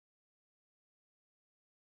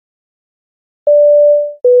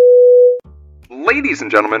Ladies and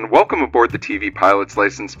gentlemen, welcome aboard the TV Pilot's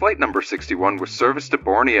License Flight number 61 with service to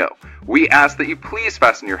Borneo. We ask that you please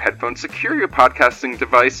fasten your headphones, secure your podcasting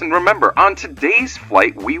device, and remember, on today's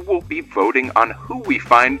flight, we will be voting on who we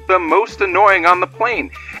find the most annoying on the plane,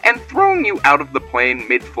 and throwing you out of the plane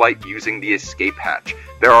mid-flight using the escape hatch.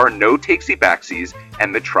 There are no takesy-backsies,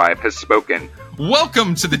 and the tribe has spoken.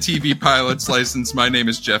 Welcome to the TV Pilot's License. My name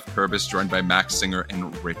is Jeff Purvis, joined by Max Singer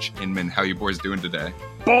and Rich Inman. How you boys doing today?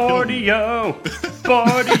 Borneo,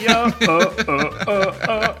 Borneo,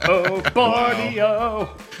 Borneo.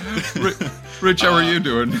 Rich, how are you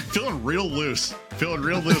doing? Feeling real loose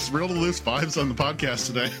vibes on the podcast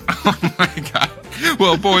today. Oh my god.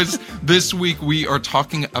 Well, boys, this week we are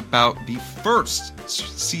talking about the first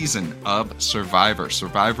season of Survivor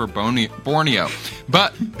Borneo.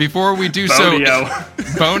 But before we do Borneo.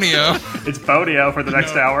 Borneo. It's Borneo for the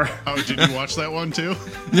next hour. Oh, did you watch that one too?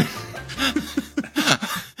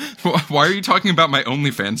 Why are you talking about my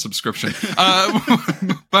OnlyFans subscription?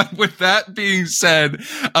 But with that being said,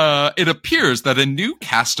 it appears that a new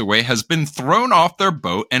castaway has been thrown off their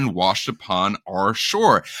boat and washed upon our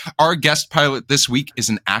shore. Our guest pilot this week is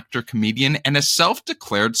an actor, comedian, and a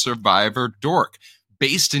self-declared survivor dork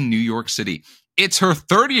based in New York City. It's her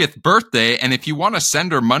 30th birthday, and if you want to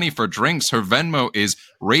send her money for drinks, her Venmo is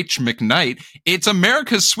MacKnight. It's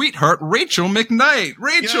America's sweetheart, Rachel MacKnight.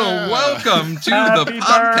 Rachel, welcome to Happy the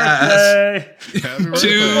podcast. Birthday. To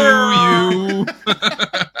you.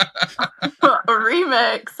 A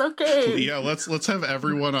remix, okay. Yeah, let's have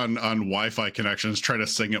everyone on Wi-Fi connections try to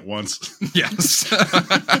sing at once. Yes.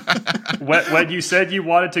 When you said you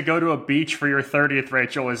wanted to go to a beach for your 30th,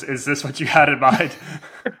 Rachel, is this what you had in mind?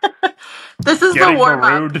 This is Getting the warm-up.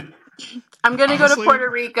 marooned? I'm going to go to Puerto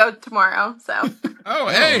Rico tomorrow, so. Oh,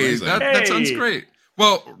 hey, amazing. that sounds great.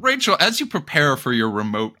 Well, Rachel, as you prepare for your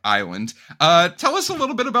remote island, tell us a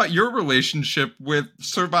little bit about your relationship with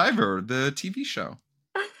Survivor, the TV show.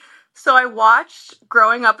 So I watched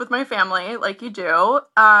growing up with my family, like you do,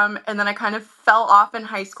 and then I kind of fell off in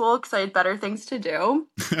high school because I had better things to do.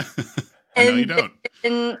 No, you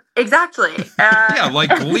don't. Exactly. Yeah, like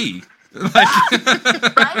Glee.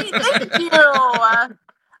 Right? Thank you.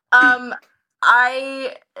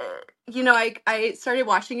 I started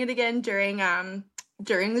watching it again during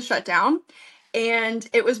the shutdown, and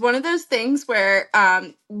it was one of those things where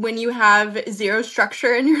when you have zero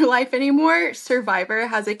structure in your life anymore, Survivor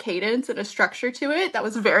has a cadence and a structure to it that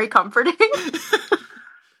was very comforting.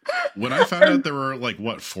 When I found out there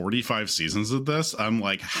were 45 seasons of this, I'm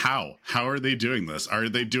like, how are they doing this? Are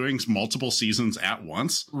they doing multiple seasons at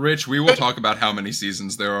once? Rich, we will talk about how many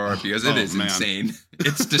seasons there are because it is insane.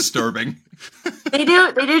 It's disturbing. They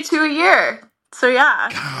do 2 a year. So yeah.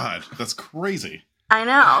 God, that's crazy. I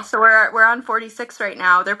know. So we're on 46 right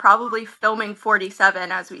now. They're probably filming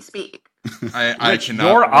 47 as we speak. I Rich,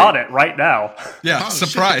 cannot. you're on it right now. Yeah,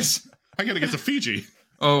 surprise. Shit. I gotta get to Fiji.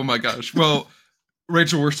 Oh my gosh. Well,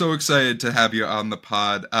 Rachel, we're so excited to have you on the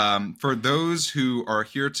pod. For those who are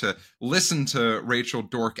here to listen to Rachel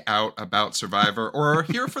dork out about Survivor or are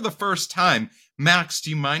here for the first time, Max, do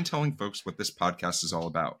you mind telling folks what this podcast is all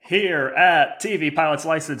about? Here at TV Pilot's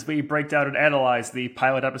License, we break down and analyze the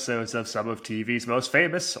pilot episodes of some of TV's most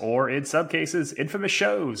famous, or in some cases, infamous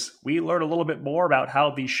shows. We learn a little bit more about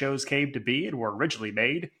how these shows came to be and were originally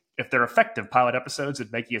made, if they're effective pilot episodes and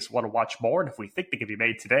making us want to watch more, and if we think they can be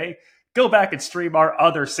made today. Go back and stream our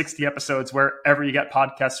other 60 episodes wherever you get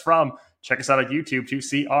podcasts from. Check us out on YouTube to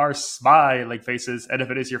see our smiling faces. And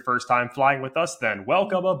if it is your first time flying with us, then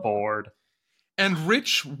welcome aboard. And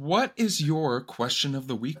Rich, what is your question of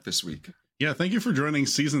the week this week? Yeah, thank you for joining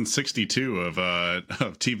season 62 of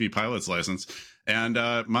TV Pilot's License. And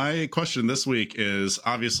my question this week is,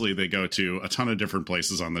 obviously they go to a ton of different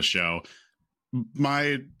places on the show.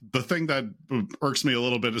 The thing that irks me a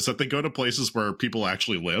little bit is that they go to places where people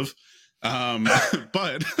actually live.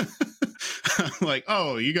 But I'm like,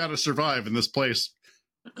 oh, you got to survive in this place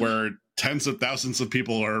where tens of thousands of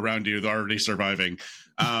people are around you already surviving.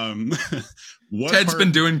 Ted's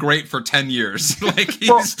been doing great for 10 years.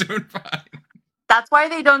 He's doing fine. That's why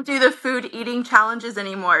they don't do the food eating challenges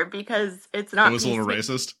anymore, because it's not. It was a little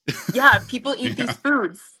racist. Yeah, people eat these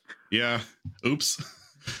foods. Yeah. Oops.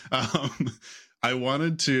 I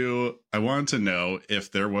wanted to know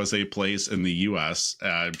if there was a place in the U.S.,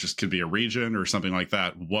 just could be a region or something like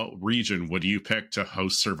that. What region would you pick to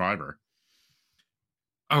host Survivor?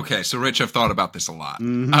 Okay, so Rich, I've thought about this a lot.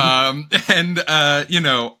 Mm-hmm.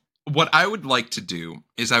 What I would like to do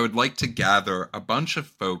is I would like to gather a bunch of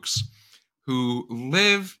folks who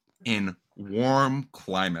live in warm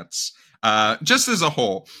climates, just as a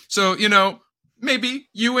whole. So, maybe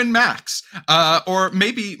you and Max, or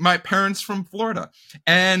maybe my parents from Florida.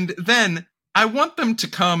 And then I want them to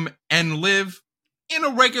come and live in a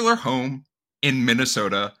regular home in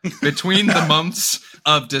Minnesota between the months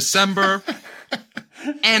of December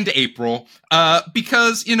and April,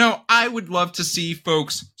 because, I would love to see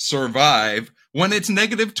folks survive when it's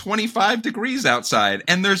negative 25 degrees outside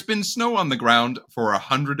and there's been snow on the ground for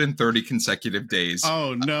 130 consecutive days.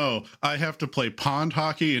 Oh, no. I have to play pond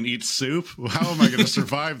hockey and eat soup? How am I going to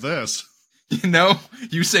survive this?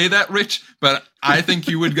 You say that, Rich, but I think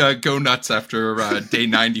you would go nuts after day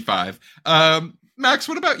 95. Max,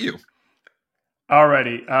 what about you?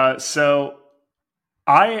 Alrighty. So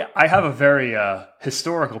I have a very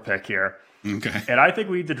historical pick here. Okay. And I think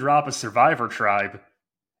we need to drop a survivor tribe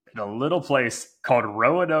in a little place called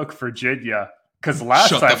Roanoke, Virginia. Because last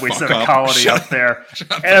time we sent a colony up there,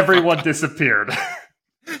 everyone disappeared.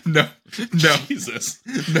 No. Jesus.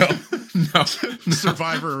 No.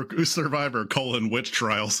 Survivor, witch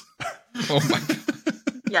trials. Oh my God.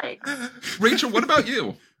 Yikes. Rachel, what about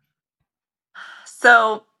you?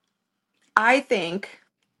 So I think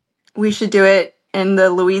we should do it in the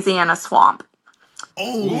Louisiana swamp.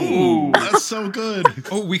 Oh, that's so good.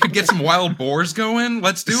 Oh, we could get some wild boars going.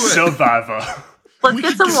 Let's do it. Survivor. Let's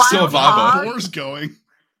get some wild hogs. Boars going.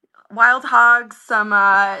 Wild hogs, some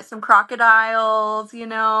crocodiles,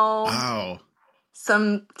 Wow.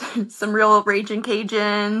 some real raging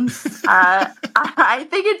Cajuns. I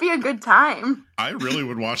think it'd be a good time. I really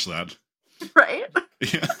would watch that. Right?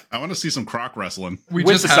 Yeah, I want to see some croc wrestling. We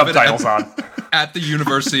With just the have subtitles it on. at the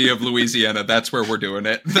University of Louisiana. That's where we're doing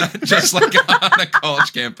it. Just like on a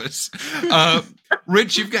college campus.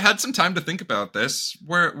 Rich, you've had some time to think about this.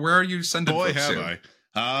 Where are you sending Boy, folks have to?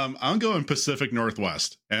 I. I'm going Pacific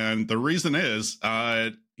Northwest. And the reason is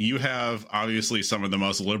you have obviously some of the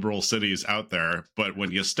most liberal cities out there. But when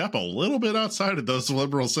you step a little bit outside of those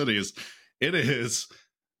liberal cities, it is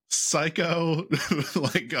psycho,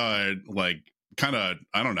 like kind of,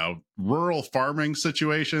 I don't know, rural farming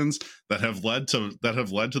situations that have led to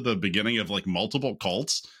the beginning of like multiple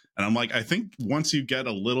cults. And I'm like, I think once you get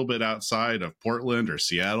a little bit outside of Portland or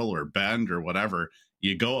Seattle or Bend or whatever,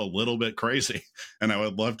 you go a little bit crazy. And I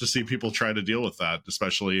would love to see people try to deal with that,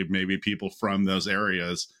 especially maybe people from those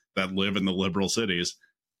areas that live in the liberal cities.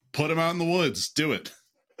 Put them out in the woods. Do it.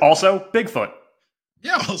 Also, Bigfoot.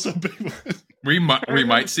 Yeah, Also Bigfoot. we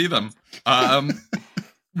might see them.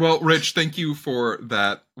 Well, Rich, thank you for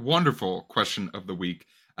that wonderful question of the week.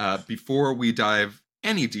 Before we dive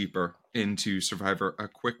any deeper into Survivor, a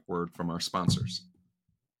quick word from our sponsors.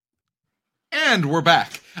 And we're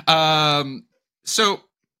back. So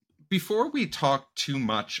before we talk too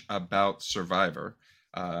much about Survivor,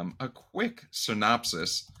 a quick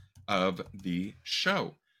synopsis of the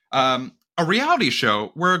show. A reality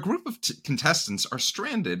show where a group of contestants are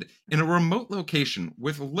stranded in a remote location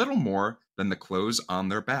with little more than the clothes on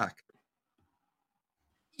their back.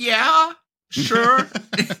 Yeah, sure.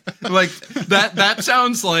 Like that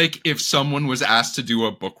sounds like if someone was asked to do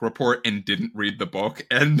a book report and didn't read the book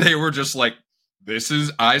and they were just like,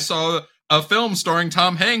 I saw a film starring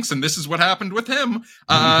Tom Hanks and this is what happened with him.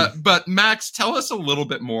 But Max, tell us a little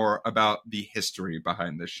bit more about the history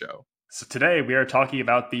behind this show. So today we are talking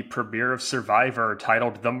about the premiere of Survivor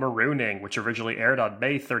titled The Marooning, which originally aired on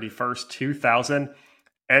May 31st, 2000.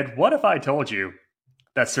 And what if I told you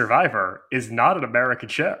that Survivor is not an American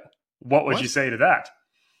show? What would you say to that?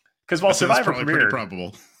 Because while Survivor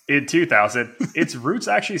premiered in 2000, its roots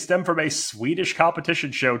actually stem from a Swedish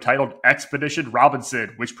competition show titled Expedition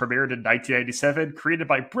Robinson, which premiered in 1997, created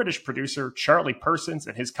by British producer Charlie Persons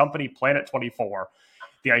and his company Planet 24.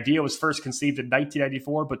 The idea was first conceived in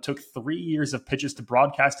 1994, but took 3 years of pitches to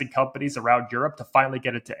broadcasting companies around Europe to finally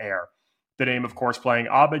get it to air. The name, of course, paying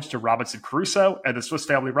homage to Robinson Crusoe and the Swiss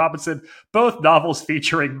Family Robinson, both novels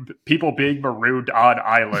featuring people being marooned on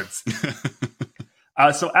islands.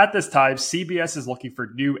 So at this time, CBS is looking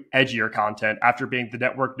for new, edgier content after being the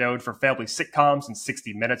network known for family sitcoms and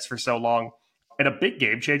 60 Minutes for so long. And a big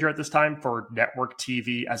game changer at this time for network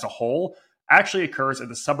TV as a whole actually occurs in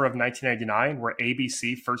the summer of 1999, where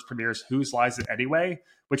ABC first premieres Whose Lies It Anyway,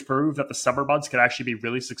 which proved that the summer months could actually be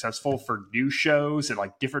really successful for new shows and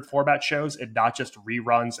like different format shows and not just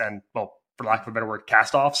reruns and, well, for lack of a better word,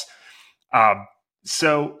 cast-offs.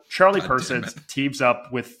 So Charlie Persons teams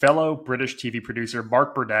up with fellow British TV producer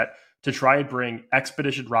Mark Burnett to try and bring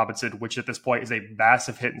Expedition Robinson, which at this point is a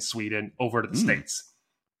massive hit in Sweden, over to the States.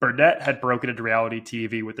 Burnett had broken into reality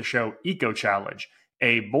TV with the show Eco Challenge,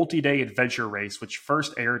 a multi-day adventure race which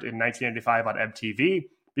first aired in 1995 on MTV,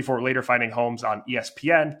 before later finding homes on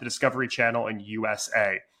ESPN, the Discovery Channel, and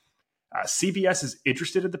USA. CBS is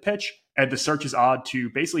interested in the pitch, and the search is on to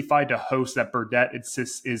basically find a host that Burnett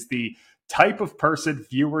insists is the type of person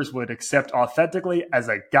viewers would accept authentically as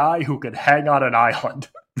a guy who could hang on an island.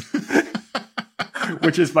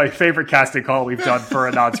 Which is my favorite casting call we've done for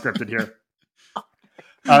a non-scripted here.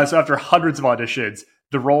 So after hundreds of auditions,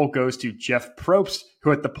 the role goes to Jeff Probst,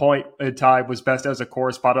 who at the point in time was best as a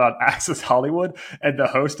correspondent on Access Hollywood and the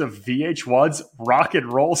host of VH1's Rock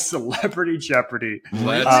and Roll Celebrity Jeopardy.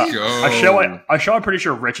 Let's go. A show I'm pretty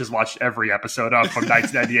sure Rich has watched every episode of from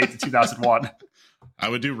 1998 to 2001. I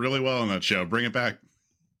would do really well on that show. Bring it back.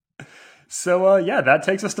 So, yeah, that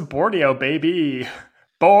takes us to Borneo, baby.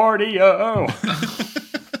 Borneo.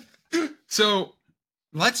 So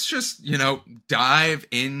let's just, dive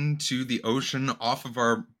into the ocean off of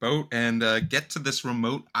our boat and get to this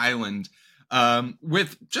remote island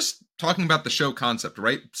with just talking about the show concept,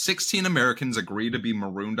 right? 16 Americans agree to be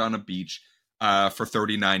marooned on a beach for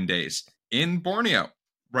 39 days in Borneo,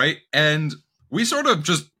 right? And we sort of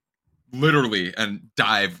just literally and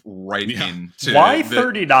dive right into why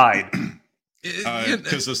 39?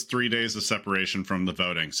 Because it's 3 days of separation from the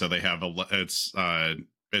voting, so they have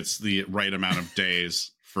it's the right amount of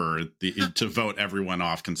days for to vote everyone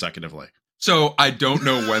off consecutively. So I don't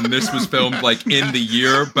know when this was filmed, like in the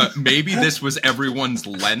year, but maybe this was everyone's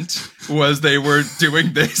Lent, was they were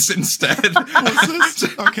doing this instead. Was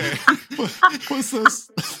this? Okay. What's this?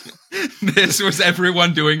 This was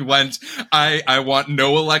everyone doing Lent. I want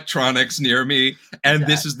no electronics near me, and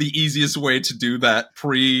this is the easiest way to do that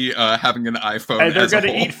pre having an iPhone. And they're going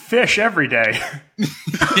to eat fish every day.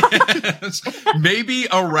 Yes. Maybe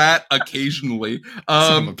a rat occasionally.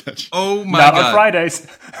 Oh my Not God. on Fridays.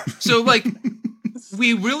 So like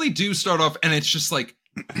we really do start off, and it's just like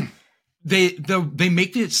they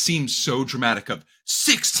make it seem so dramatic of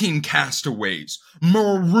 16 castaways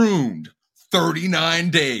marooned 39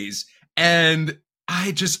 days, and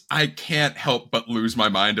I can't help but lose my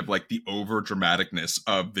mind of like the over dramaticness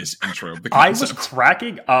of this intro. I was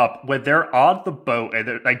cracking up when they're on the boat and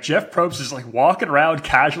they're, like Jeff Probst is like walking around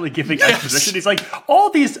casually giving exposition. He's like, all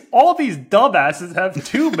these dumbasses have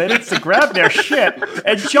 2 minutes to grab their shit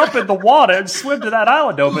and jump in the water and swim to that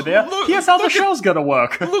island over there. Here's how the show's gonna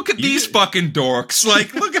work. Look at these fucking dorks.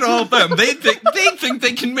 Like, look at all of them. They think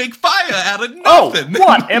they can make fire out of nothing. Oh,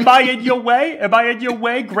 what? Am I in your way? Am I in your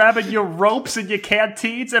way grabbing your ropes and your canteens?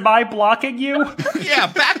 Am I blocking you? Yeah,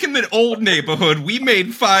 back in the old neighborhood, we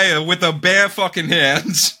made fire with our bare fucking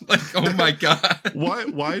hands. Like, oh my God.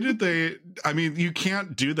 Why did they? I mean, you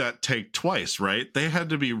can't do that take twice, right? They had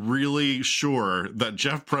to be really sure that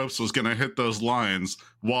Jeff Probst was going to hit those lines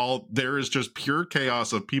while there is just pure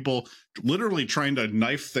chaos of people literally trying to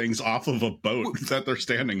knife things off of a boat that they're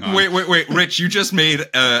standing on. Wait, Rich, you just made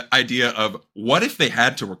an idea of what if they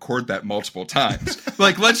had to record that multiple times?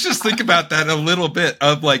 Like, let's just think about that a little bit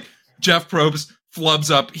of like Jeff Probst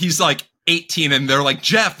flubs up. He's like 18 and they're like,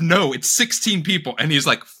 Jeff, no, it's 16 people. And he's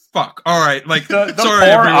like, fuck. All right. Like, the sorry, poor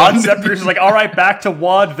everyone. on-set producer's like, all right, back to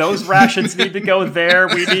 1. Those rations need to go there.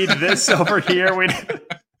 We need this over here.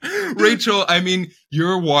 Rachel, I mean,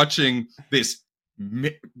 you're watching this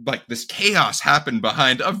chaos happen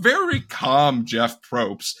behind a very calm Jeff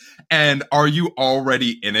Probst. And are you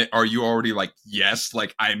already in it? Are you already like, yes,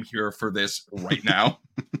 like I'm here for this right now?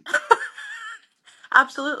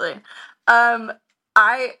 Absolutely.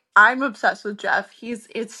 I'm obsessed with Jeff.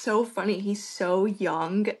 It's so funny. He's so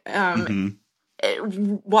young.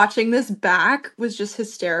 Watching this back was just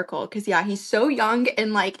hysterical because he's so young,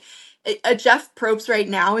 and like a Jeff Probst right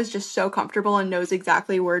now is just so comfortable and knows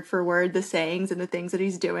exactly word for word the sayings and the things that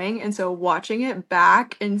he's doing. And so watching it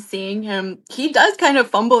back and seeing him, he does kind of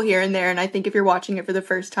fumble here and there. And I think if you're watching it for the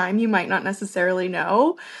first time, you might not necessarily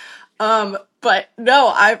know. But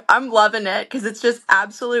no, I'm loving it because it's just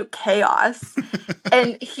absolute chaos.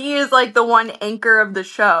 And he is like the one anchor of the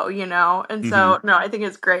show, And so, no, I think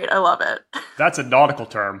it's great. I love it. That's a nautical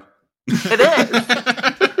term. It is.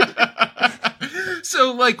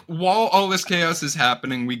 So, like, while all this chaos is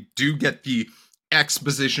happening, we do get the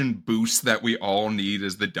exposition boost that we all need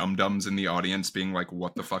as the dum-dums in the audience being like,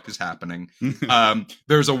 what the fuck is happening?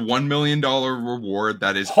 There's a $1 million reward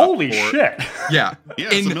that is holy shit. Yeah.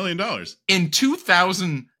 It's $1 million. In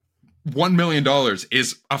 2000, $1 million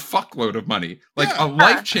is a fuckload of money, like a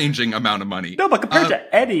life-changing amount of money. No, but compared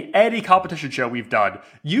to any competition show we've done,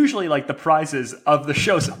 usually like the prizes of the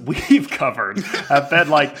shows that we've covered have been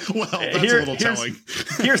like, well, that's a little telling.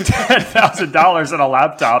 Here's $10,000 and a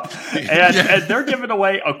laptop, and they're giving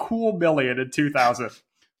away a cool $1 million in 2000.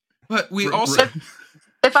 But we also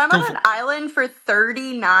If I'm on an island for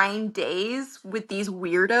 39 days with these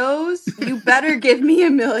weirdos, you better give me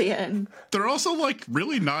 $1 million. They're also like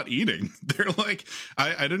really not eating. They're like,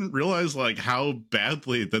 I didn't realize like how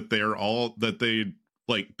badly that they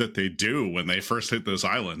do when they first hit this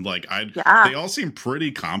island. Like they all seem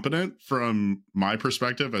pretty competent from my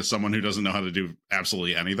perspective as someone who doesn't know how to do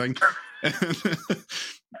absolutely anything.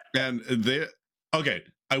 And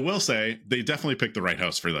I will say they definitely picked the right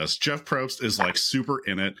host for this. Jeff Probst is like super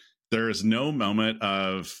in it. There is no moment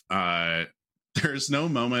of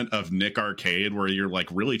Nick Arcade where you're like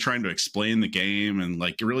really trying to explain the game and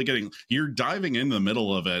like you're diving in the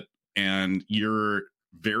middle of it, and you're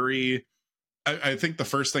very. I think the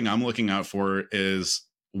first thing I'm looking out for is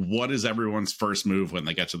what is everyone's first move when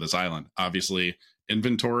they get to this island. Obviously,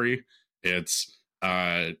 inventory. It's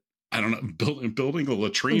I don't know, building a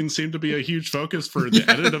latrine seemed to be a huge focus for the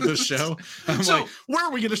edit of this show. I'm like, where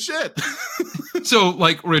are we gonna shit? So,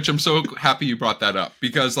 like, Rich, I'm so happy you brought that up,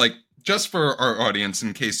 because, like, just for our audience,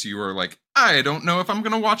 in case you were like, I don't know if I'm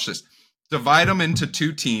gonna watch this, divide them into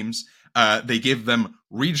 2 teams. They give them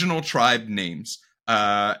regional tribe names.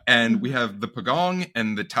 And we have the Pagong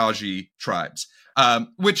and the Taji tribes,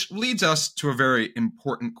 which leads us to a very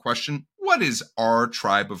important question. What is our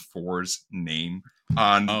tribe of 4's name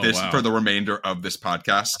on for the remainder of this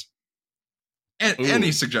podcast? And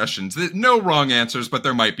any suggestions? No wrong answers, but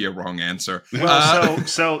there might be a wrong answer. Well,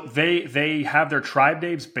 so they have their tribe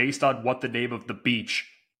names based on what the name of the beach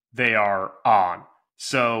they are on.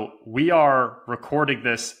 So we are recording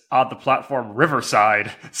this on the platform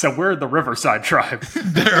Riverside. So we're the Riverside tribe.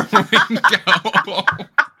 There we go.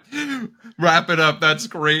 Wrap it up. That's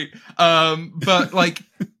great. But like,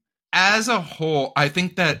 as a whole, I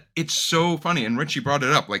think that it's so funny. And Richie brought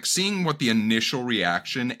it up, like seeing what the initial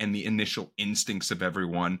reaction and the initial instincts of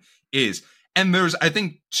everyone is. And there's, I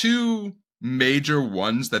think, 2 major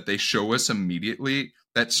ones that they show us immediately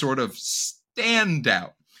that sort of stand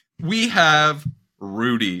out. We have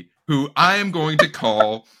Rudy, who I am going to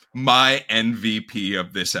call my MVP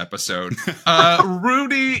of this episode.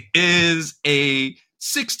 Rudy is a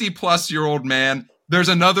 60-plus-year-old man. There's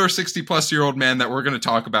another 60-plus-year-old man that we're going to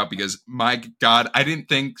talk about because, my God, I didn't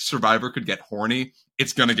think Survivor could get horny.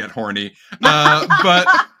 It's going to get horny. But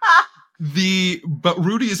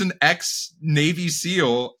Rudy is an ex-Navy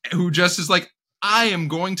SEAL who just is like, I am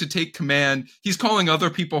going to take command. He's calling other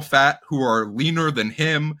people fat who are leaner than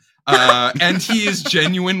him. And he is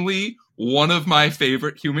genuinely one of my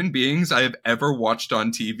favorite human beings I have ever watched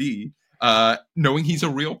on TV, knowing he's a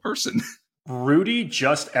real person. Rudy,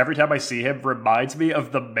 just every time I see him, reminds me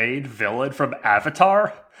of the main villain from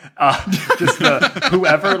Avatar. Just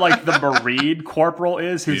whoever like the Marine corporal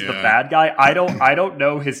is, who's the bad guy. I don't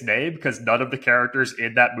know his name because none of the characters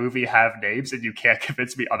in that movie have names, and you can't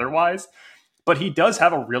convince me otherwise. But he does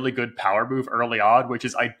have a really good power move early on, which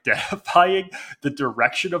is identifying the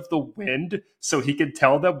direction of the wind so he can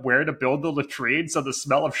tell them where to build the latrine so the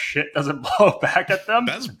smell of shit doesn't blow back at them.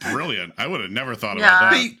 That's brilliant. I would have never thought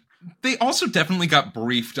about that. They also definitely got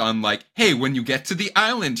briefed on like, hey, when you get to the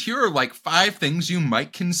island, here are like 5 things you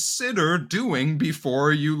might consider doing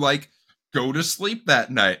before you like go to sleep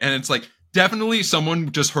that night. And it's like, definitely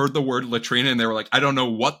someone just heard the word latrine and they were like, I don't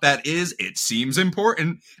know what that is. It seems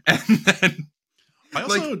important. And then I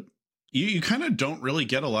also, like, you kind of don't really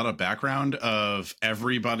get a lot of background of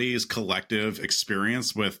everybody's collective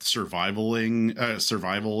experience with survivalism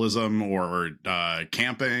or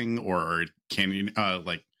camping or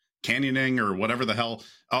canyoning or whatever the hell,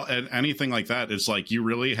 and anything like that. It's like you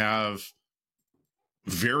really have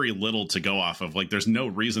very little to go off of. Like, there's no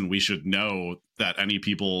reason we should know that any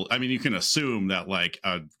people. I mean, you can assume that like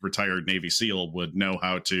a retired Navy SEAL would know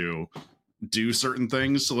how to do certain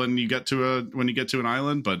things when you get to an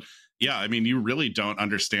island, but yeah, I mean, you really don't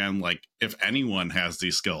understand like if anyone has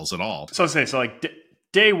these skills at all. So like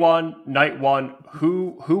day 1, night 1,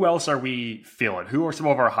 who else are we feeling? Who are some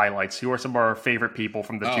of our highlights? Who are some of our favorite people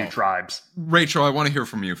from the 2 tribes? Rachel, I want to hear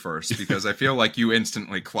from you first because I feel like you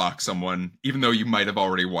instantly clock someone, even though you might have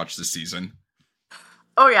already watched the season.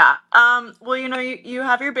 Oh yeah. Well, you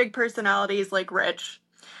have your big personalities like Richard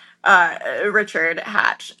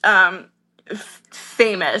Hatch.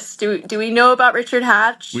 Famous. Do we know about Richard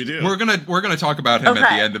Hatch? We do. We're gonna talk about him at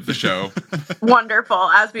the end of the show.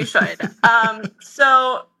 Wonderful, as we should.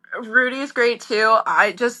 So Rudy's great too.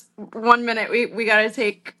 I just 1 minute. We gotta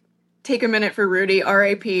take a minute for Rudy.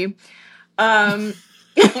 R.I.P. Oh,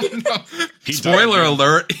 no. Spoiler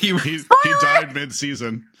alert! He died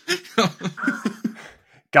mid-season.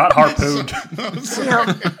 Got harpooned.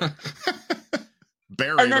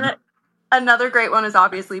 Buried. And then another great one is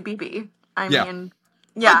obviously BB. I mean,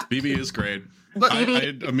 BB is great.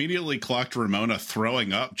 I immediately clocked Ramona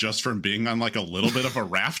throwing up just from being on like a little bit of a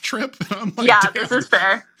raft trip. I'm like, yeah, this is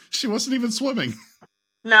fair. She wasn't even swimming.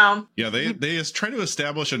 No. Yeah, they try to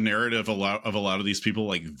establish a narrative of a lot of these people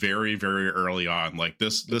like very, very early on. Like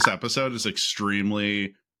this episode is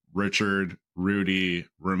extremely Richard, Rudy,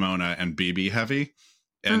 Ramona, and BB heavy.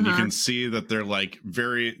 And you can see that they're like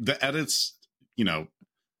the edits, you know,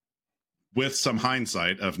 with some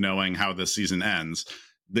hindsight of knowing how this season ends,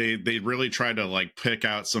 they really try to like pick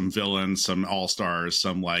out some villains, some all-stars,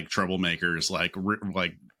 some like troublemakers, like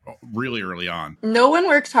really early on. No one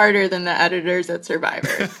works harder than the editors at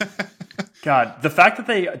Survivor. God, the fact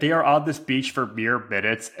that they are on this beach for mere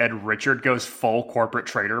minutes and Richard goes full corporate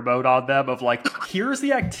trader mode on them of like, here's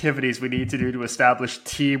the activities we need to do to establish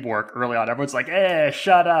teamwork early on. Everyone's like,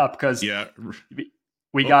 shut up. Because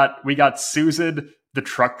we got Susan, the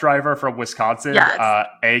truck driver from Wisconsin, yes.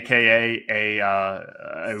 aka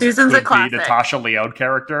a Susan's a classic Natasha Lyonne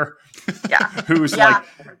character. Yeah. Who's like,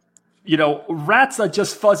 you know, rats are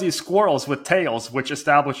just fuzzy squirrels with tails, which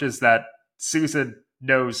establishes that Susan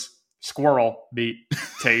knows squirrel meat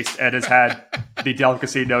taste and has had the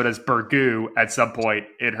delicacy known as burgoo at some point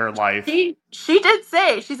in her life. She did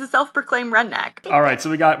say she's a self-proclaimed redneck. All right, so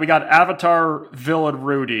we got Avatar villain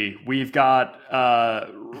Rudy. We've got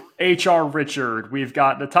HR Richard. We've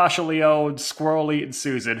got Natasha Lyonne, squirrel eating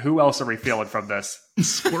Susan. Who else are we feeling from this?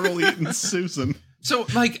 Squirrel eating Susan. So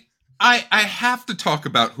like I have to talk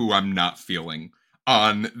about who I'm not feeling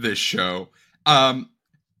on this show.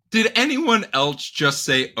 Did anyone else just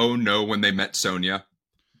say, oh no, when they met Sonia?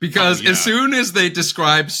 Because as soon as they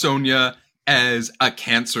described Sonia as a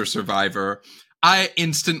cancer survivor, I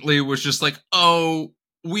instantly was just like, oh,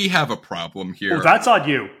 we have a problem here. Well, that's on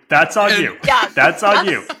you. That's on you. Yeah, that's on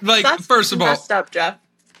you. Like, first of all, messed up, Jeff.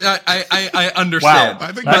 I understand.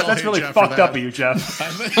 Wow, that's really Jeff fucked up of you, Jeff.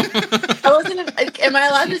 I wasn't. Am I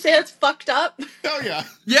allowed to say that's fucked up? Oh yeah.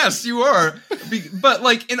 Yes, you are. But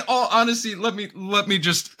like, in all honesty, let me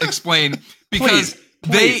just explain because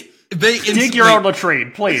please. they dig your own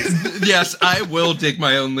latrine, please. Yes, I will dig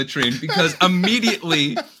my own latrine because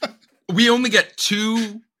immediately we only get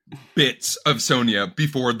 2 bits of Sonia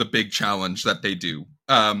before the big challenge that they do.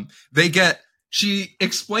 She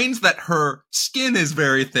explains that her skin is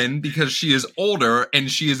very thin because she is older and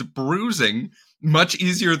she is bruising much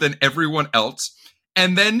easier than everyone else.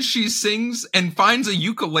 And then she sings and finds a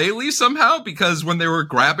ukulele somehow because when they were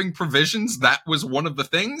grabbing provisions, that was one of the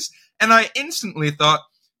things. And I instantly thought,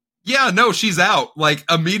 yeah, no, she's out. Like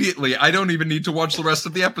immediately. I don't even need to watch the rest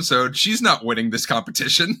of the episode. She's not winning this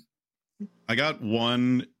competition. I got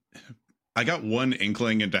one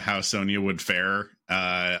inkling into how Sonia would fare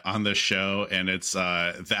on this show, and it's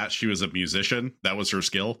that she was a musician. That was her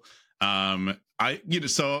skill.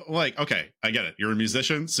 So like, okay, I get it. You're a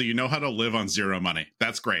musician, so you know how to live on zero money.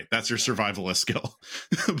 That's great. That's your survivalist skill.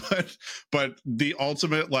 but the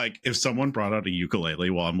ultimate, like, if someone brought out a ukulele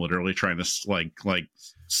while I'm literally trying to like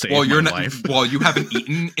save my life, while you haven't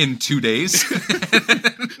eaten in 2 days,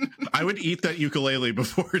 I would eat that ukulele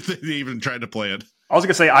before they even tried to play it. I was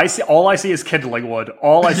gonna say, all I see is kindling wood.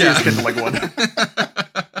 All I see is kindling wood.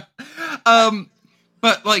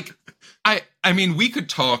 But like, I mean, we could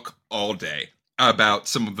talk all day about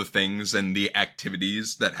some of the things and the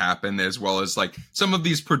activities that happen, as well as like some of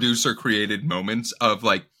these producer created moments of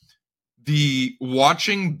like the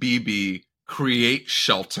watching BB create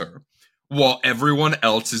shelter while everyone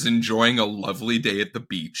else is enjoying a lovely day at the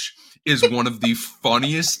beach is one of the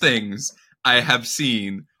funniest things I have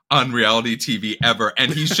seen on reality TV ever.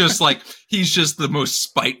 And he's just the most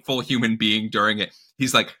spiteful human being during it.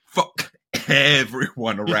 He's like, fuck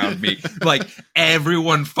everyone around me. Like,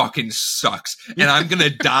 everyone fucking sucks. And I'm gonna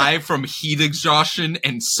die from heat exhaustion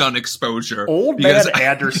and sun exposure. Old man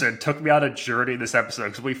Anderson took me on a journey this episode.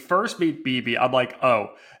 Because we first meet BB, I'm like, oh,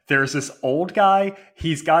 there's this old guy.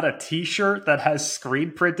 He's got a t-shirt that has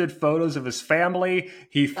screen printed photos of his family.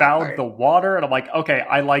 He found the water. And I'm like, okay,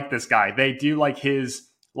 I like this guy. They do like his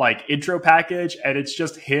like intro package, and it's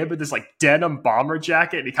just him in this like denim bomber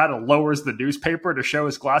jacket, and he kind of lowers the newspaper to show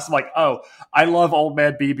his glasses. I'm like, oh, I love old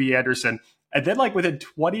man BB Anderson. And then like within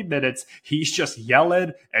 20 minutes, he's just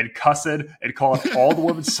yelling and cussing and calling all the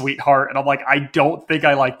women sweetheart. And I'm like, I don't think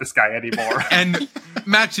I like this guy anymore. And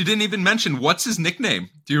Max, you didn't even mention, what's his nickname?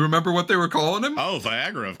 Do you remember what they were calling him? Oh,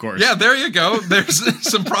 Viagra, of course. Yeah, there you go. There's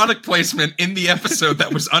some product placement in the episode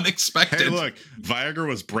that was unexpected. Hey, look, Viagra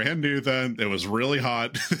was brand new then. It was really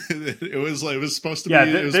hot. it was supposed to be. Yeah,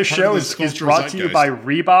 this show is brought to you by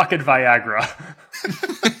Reebok and Viagra.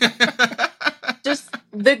 Just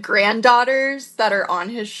the granddaughters that are on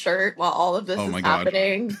his shirt while all of this is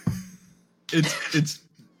happening. It's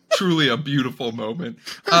truly a beautiful moment.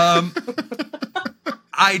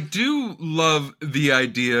 I do love the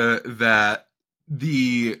idea that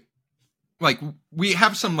we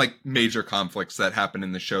have some like major conflicts that happen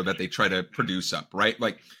in the show that they try to produce up, right?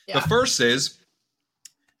 Like the first is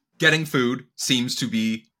getting food seems to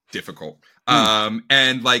be difficult.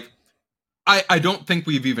 And like, I don't think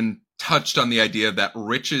we've even touched on the idea that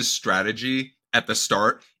Rich's strategy at the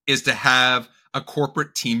start is to have a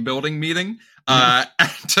corporate team building meeting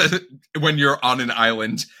when you're on an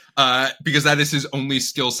island, because that is his only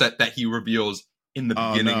skill set that he reveals in the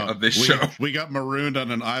beginning of this show. We got marooned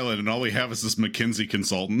on an island and all we have is this McKinsey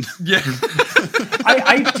consultant. Yeah.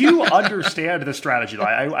 I do understand the strategy, though.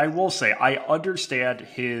 I will say, I understand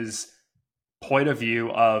his point of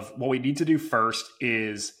view of what we need to do first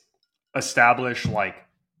is establish like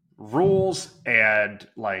rules and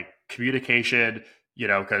like communication, you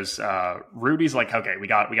know, because Rudy's like, okay, we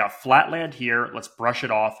got flat land here, let's brush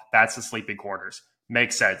it off. That's the sleeping quarters.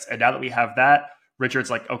 Makes sense. And now that we have that,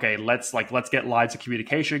 Richard's like, okay, let's get lines of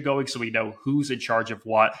communication going so we know who's in charge of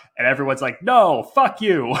what. And everyone's like, no, fuck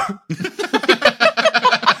you.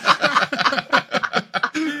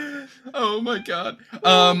 Oh my god.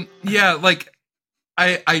 Yeah, like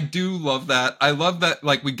I do love that. I love that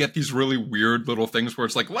like we get these really weird little things where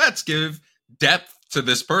it's like, let's give depth to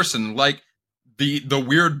this person. Like the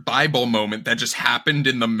weird Bible moment that just happened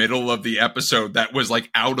in the middle of the episode that was like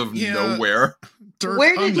out of nowhere.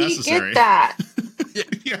 Where did he get that?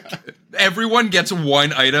 Yeah. Everyone gets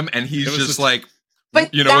one item and he's just like,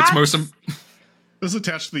 but you know what's most it was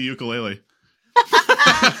attached to the ukulele.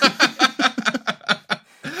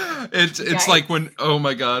 It's like when, oh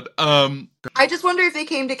my god. I just wonder if they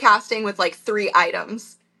came to casting with like 3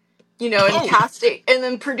 items, you know, and casting, and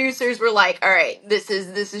then producers were like, all right, this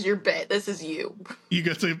is your bit, this is you. You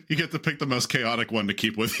get to pick the most chaotic one to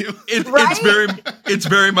keep with you. It's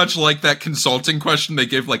very much like that consulting question they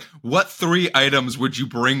give, like, what 3 items would you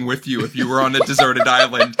bring with you if you were on a deserted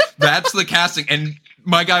island? That's the casting. And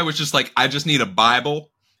my guy was just like, I just need a Bible,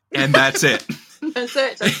 and that's it. That's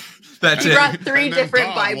it. That's he it. brought 3 different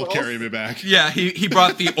God Bibles. will carry me back. Yeah, he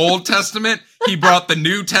brought the Old Testament, he brought the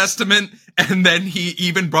New Testament, and then he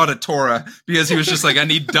even brought a Torah because he was just like, I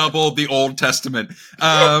need double the Old Testament.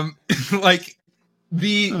 Like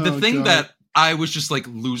the thing that I was just like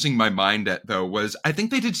losing my mind at though was I think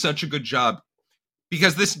they did such a good job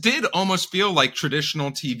because this did almost feel like traditional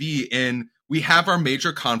TV, and we have our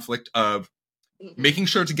major conflict of making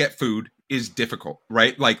sure to get food is difficult,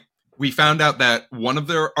 right? Like we found out that one of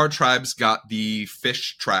our tribes got the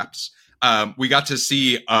fish traps. We got to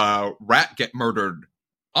see a rat get murdered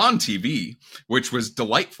on TV, which was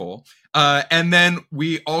delightful. And then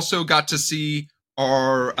we also got to see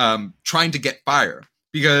our trying to get fire,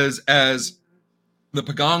 because as the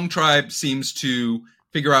Pagong tribe seems to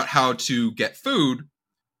figure out how to get food,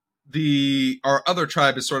 our other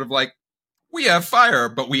tribe is sort of like, we have fire,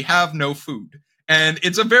 but we have no food. And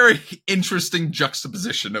it's a very interesting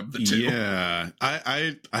juxtaposition of the two. Yeah,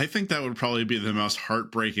 I think that would probably be the most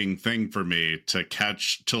heartbreaking thing for me to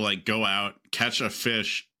go out, catch a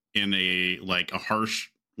fish in a harsh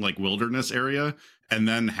like wilderness area, and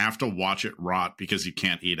then have to watch it rot because you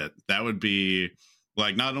can't eat it. That would be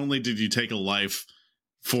like, not only did you take a life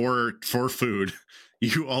for food,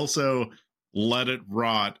 you also let it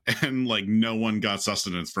rot, and like no one got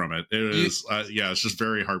sustenance from it. It was it's just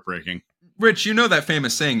very heartbreaking. Rich, you know that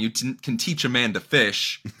famous saying, you can teach a man to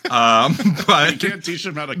fish, but you can't teach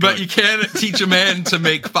him how to cook. But you can teach a man to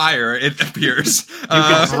make fire, it appears. You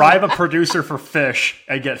can bribe a producer for fish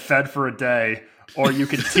and get fed for a day, or you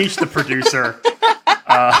can teach the producer.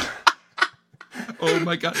 Oh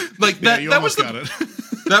my god! Like that was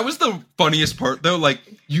that was the funniest part, though. Like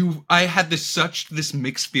I had this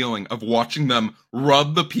mixed feeling of watching them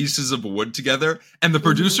rub the pieces of wood together, and the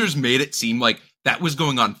producers made it seem like that was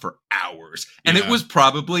going on for hours. And it was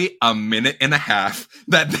probably a minute and a half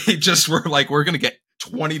that they just were like, we're going to get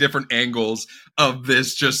 20 different angles of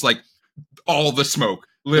this, just like all the smoke,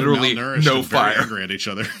 literally no fire. Angry at each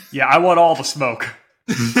other. Yeah, I want all the smoke.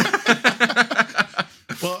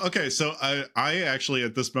 Well, okay, so I actually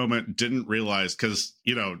at this moment didn't realize, because,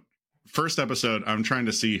 you know, first episode, I'm trying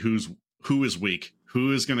to see who is weak,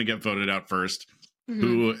 who is going to get voted out first.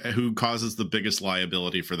 Who causes the biggest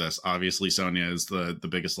liability for this? Obviously, Sonia is the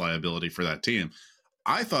biggest liability for that team.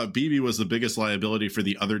 I thought BB was the biggest liability for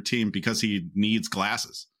the other team because he needs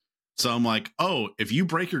glasses. So I'm like, oh, if you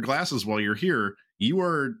break your glasses while you're here, you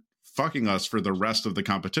are fucking us for the rest of the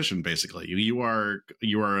competition, basically. You are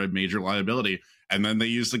a major liability. And then they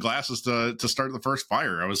used the glasses to start the first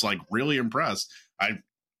fire. I was like really impressed. I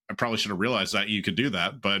probably should have realized that you could do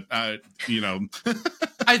that, but you know.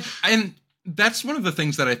 And that's one of the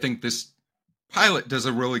things that I think this pilot does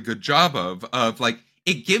a really good job of like,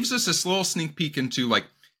 it gives us this little sneak peek into like,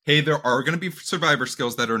 hey, there are going to be survivor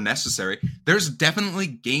skills that are necessary. There's definitely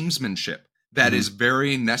gamesmanship that is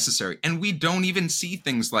very necessary. And we don't even see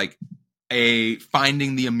things like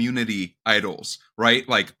finding the immunity idols, right?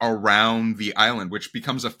 Like around the island, which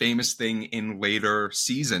becomes a famous thing in later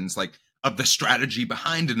seasons, like of the strategy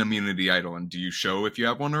behind an immunity idol. And do you show if you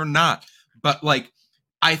have one or not? But like,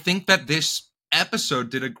 I think that this episode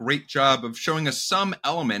did a great job of showing us some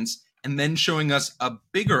elements and then showing us a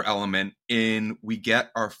bigger element in we get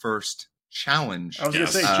our first challenge. I was going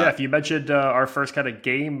to say, Jeff, you mentioned our first kind of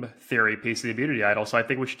game theory piece of the immunity idol, so I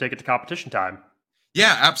think we should take it to competition time.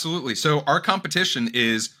 Yeah, absolutely. So our competition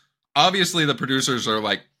is, obviously the producers are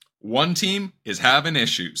like, one team is having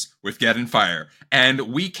issues with getting fire,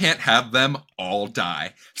 and we can't have them all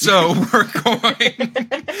die. So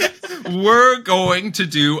we're going to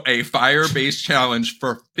do a fire-based challenge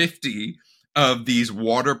for 50 of these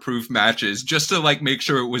waterproof matches just to like make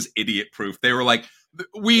sure it was idiot proof. They were like,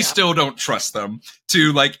 we still don't trust them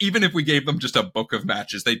to like, even if we gave them just a book of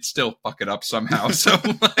matches, they'd still fuck it up somehow. So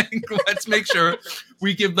like, let's make sure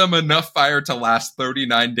we give them enough fire to last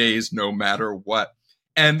 39 days, no matter what.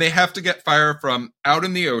 And they have to get fire from out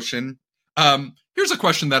in the ocean. Here's a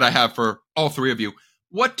question that I have for all three of you.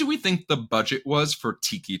 What do we think the budget was for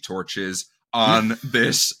tiki torches on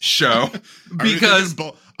this show? Because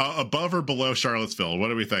above or below Charlottesville, what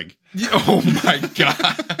do we think? Oh my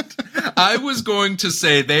God. I was going to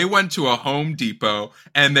say they went to a Home Depot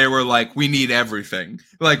and they were like, we need everything.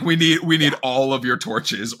 Like we need all of your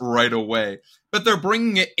torches right away. But they're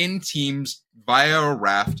bringing it in teams via a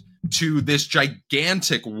raft to this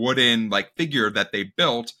gigantic wooden like figure that they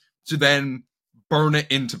built to then burn it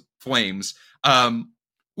into flames.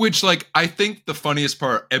 Which, like, I think the funniest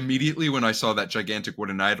part, immediately when I saw that gigantic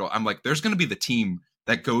wooden idol, I'm like, there's going to be the team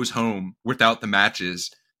that goes home without the matches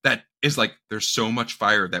that is like, there's so much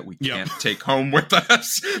fire that we can't take home with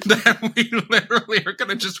us that we literally are going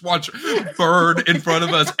to just watch burn in front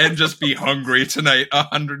of us and just be hungry tonight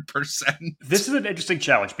 100%. This is an interesting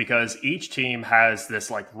challenge because each team has this,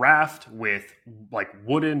 like, raft with, like,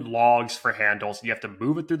 wooden logs for handles. You have to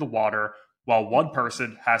move it through the water while one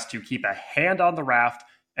person has to keep a hand on the raft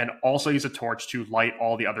and also use a torch to light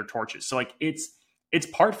all the other torches. So like it's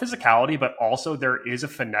part physicality, but also there is a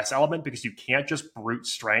finesse element because you can't just brute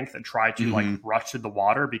strength and try to like rush to the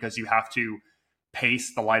water because you have to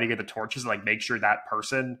pace the lighting of the torches and like make sure that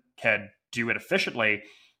person can do it efficiently.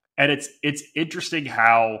 And it's interesting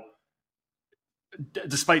how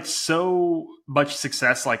despite so much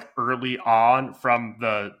success like early on from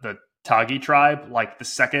the Tagi tribe, like the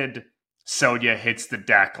second Sonya hits the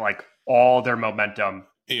deck, like all their momentum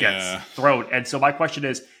gets thrown. And so my question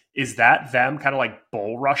is that them kind of like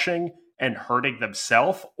bull rushing and hurting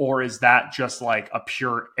themselves, or is that just like a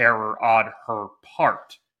pure error on her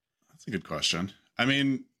part? That's a good question. I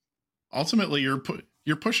mean, ultimately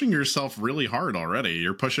you're pushing yourself really hard already.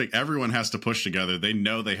 You're pushing, everyone has to push together. They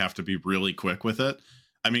know they have to be really quick with it.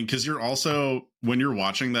 I mean, because you're also, when you're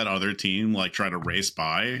watching that other team like try to race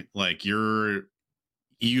by, like you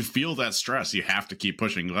feel that stress. You have to keep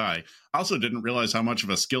pushing by. I also didn't realize how much of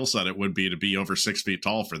a skill set it would be to be over 6 feet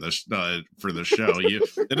tall for this show.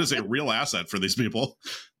 It is a real asset for these people.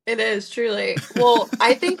 It is, truly. Well,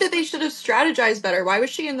 I think that they should have strategized better. Why was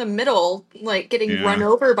she in the middle, like, getting run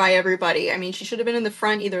over by everybody? I mean, she should have been in the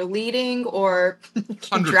front, either leading or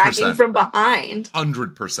dragging from behind.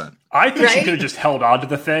 100%. I think she could have just held on to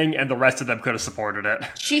the thing, and the rest of them could have supported it.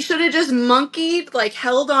 She should have just monkeyed, like,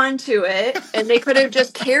 held on to it, and they could have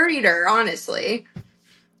just carried her, honestly.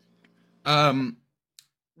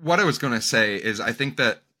 What I was going to say is I think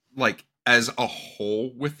that, like, as a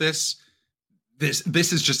whole with this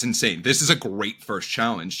is just insane. This is a great first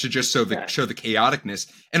challenge to just show the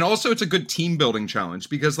chaoticness. And also it's a good team building challenge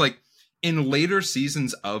because like in later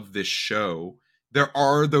seasons of this show, there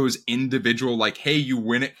are those individual like, hey, you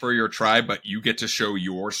win it for your tribe, but you get to show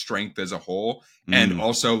your strength as a whole. And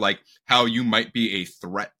also like how you might be a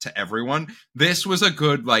threat to everyone. This was a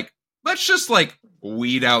good, like, let's just like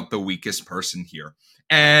weed out the weakest person here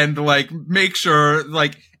and like make sure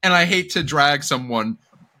like, and I hate to drag someone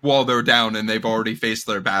while they're down and they've already faced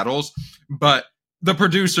their battles, but the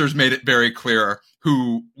producers made it very clear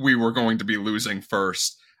who we were going to be losing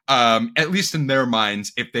first, at least in their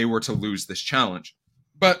minds, if they were to lose this challenge.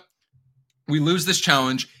 But we lose this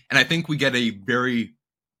challenge, and I think we get a very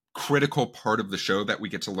critical part of the show that we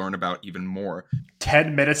get to learn about even more.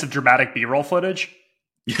 10 minutes of dramatic B-roll footage?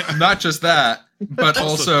 Yeah, not just that, but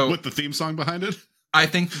also with the theme song behind it. I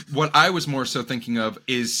think what I was more so thinking of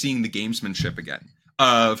is seeing the gamesmanship again.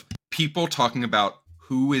 of people talking about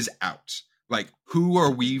who is out. Like, who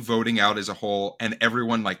are we voting out as a whole? And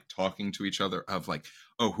everyone like talking to each other of like,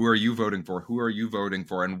 oh, who are you voting for? Who are you voting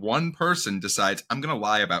for? And one person decides, I'm going to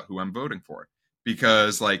lie about who I'm voting for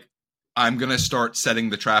because like, I'm going to start setting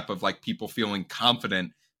the trap of like people feeling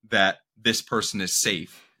confident that this person is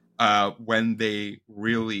safe when they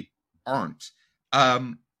really aren't.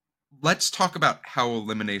 Let's talk about how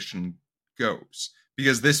elimination goes,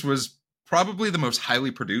 because this was probably the most highly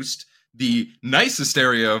produced, the nicest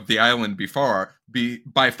area of the island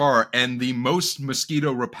by far, and the most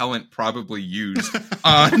mosquito repellent probably used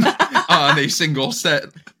on a single set.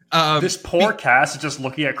 This poor cast is just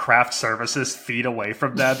looking at craft services feet away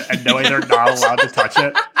from them and knowing they're not allowed to touch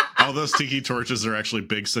it. All those tiki torches are actually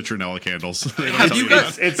big citronella candles.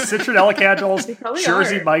 It's citronella candles,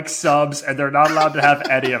 Jersey Mike subs, and they're not allowed to have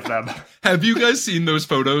any of them. Have you guys seen those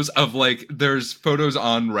photos of like, there's photos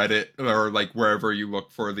on Reddit or like wherever you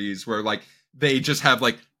look for these where like they just have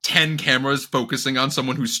like 10 cameras focusing on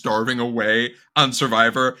someone who's starving away on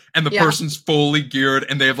Survivor, and the person's fully geared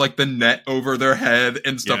and they have like the net over their head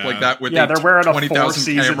and stuff like that with they're wearing a 20,000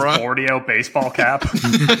 4-season Borneo baseball cap.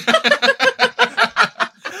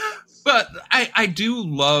 But I do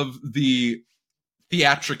love the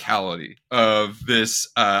theatricality of this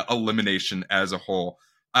elimination as a whole.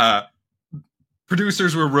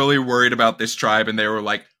 Producers were really worried about this tribe, and they were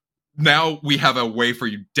like, now we have a way for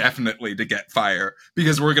you definitely to get fire,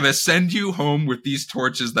 because we're going to send you home with these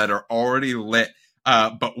torches that are already lit.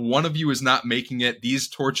 But one of you is not making it. These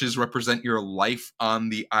torches represent your life on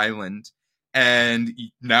the island. And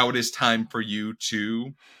now it is time for you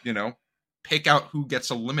to, pick out who gets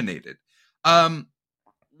eliminated.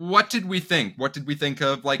 What did we think? What did we think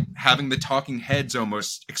of like having the talking heads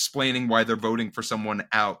almost explaining why they're voting for someone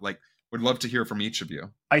out? Like, would love to hear from each of you.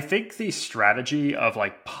 I think the strategy of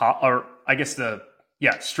like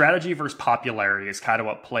strategy versus popularity is kind of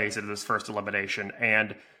what plays into this first elimination.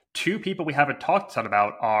 And two people we haven't talked a ton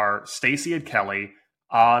about are Stacy and Kelly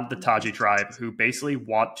on the Taji tribe, who basically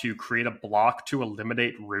want to create a block to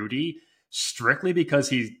eliminate Rudy strictly because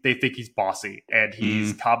they think he's bossy and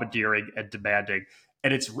he's commandeering and demanding.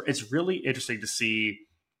 And it's really interesting to see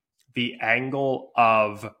the angle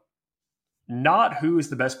of not who is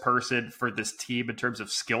the best person for this team in terms of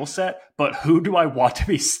skill set, but who do I want to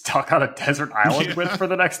be stuck on a desert island with for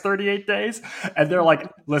the next 38 days? And they're like,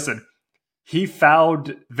 listen, he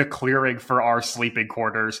found the clearing for our sleeping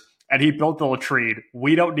quarters and he built the latrine.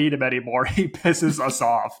 We don't need him anymore. He pisses us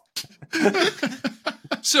off.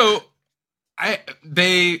 So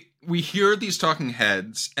we hear these talking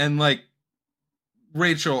heads, and like,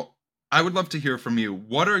 Rachel, I would love to hear from you.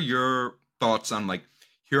 What are your thoughts on like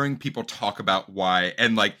hearing people talk about why,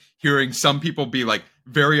 and like hearing some people be like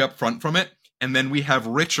very upfront from it, and then we have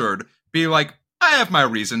Richard be like, I have my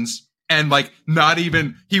reasons, and like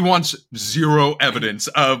he wants zero evidence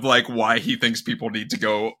of like why he thinks people need to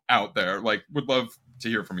go out there. Like, would love to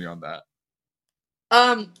hear from you on that.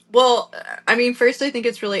 Well, I mean, first, I think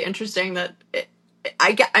it's really interesting that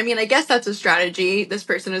I guess that's a strategy. This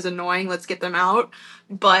person is annoying. Let's get them out.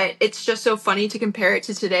 But it's just so funny to compare it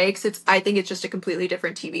to today, because I think it's just a completely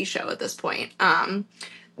different TV show at this point.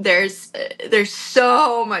 There's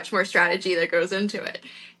so much more strategy that goes into it.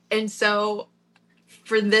 And so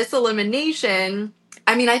for this elimination,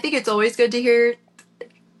 I mean, I think it's always good to hear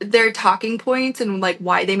their talking points and like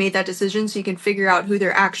why they made that decision, so you can figure out who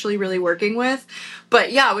they're actually really working with.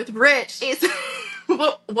 But yeah, with Rich, it's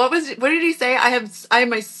what did he say? I have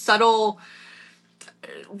my subtle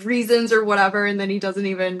reasons or whatever, and then he doesn't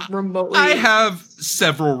even remotely. I have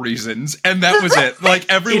several reasons, and that was it. Like,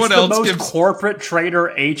 everyone else gives the most corporate trader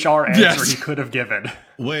HR answer he could have given.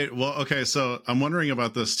 Wait, well, okay, so I'm wondering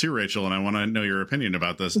about this too, Rachel, and I want to know your opinion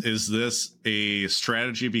about this. Is this a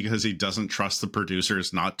strategy because he doesn't trust the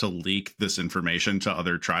producers not to leak this information to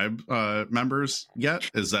other tribe members yet?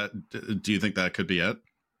 Do you think that could be it?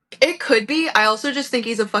 It could be. I also just think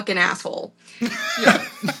he's a fucking asshole. Yeah.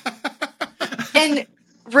 And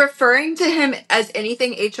referring to him as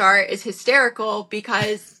anything HR is hysterical,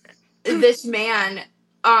 because this man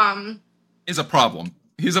is a problem.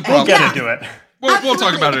 He's a problem. Get into it. We'll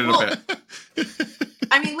talk about it in a bit.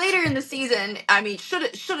 I mean, later in the season, they should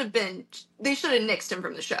have nixed him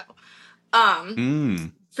from the show.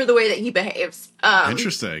 For the way that he behaves.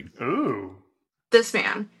 Interesting. Ooh. This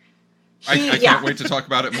man. I can't wait to talk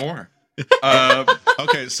about it more.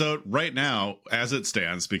 Okay, so right now, as it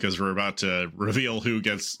stands, because we're about to reveal who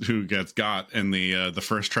gets got in the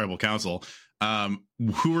first tribal council,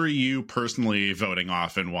 who are you personally voting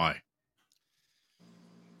off and why?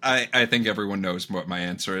 I think everyone knows what my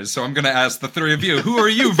answer is, so I'm going to ask the three of you, who are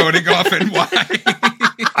you voting off and why?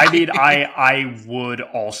 I mean, I would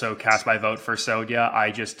also cast my vote for Sonya.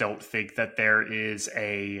 I just don't think that there is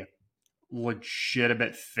a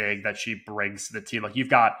legitimate thing that she brings to the team. Like, you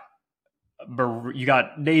got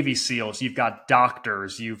Navy SEALs, you've got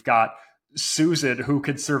doctors, you've got Susan, who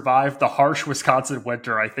can survive the harsh Wisconsin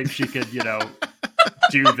winter. I think she could,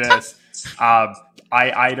 do this.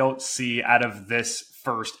 I don't see out of this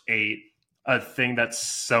first 8 a thing that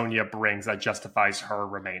Sonya brings that justifies her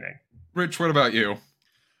remaining. Rich, what about you?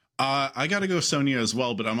 I got to go Sonya as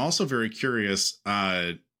well, but I'm also very curious,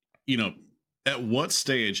 at what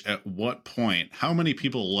stage, at what point, how many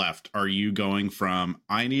people left are you going from,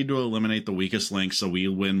 I need to eliminate the weakest link so we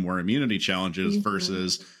win more immunity challenges,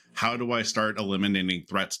 versus how do I start eliminating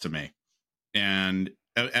threats to me? And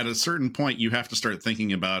at a certain point, you have to start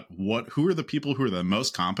thinking about who are the people who are the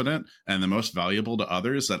most competent and the most valuable to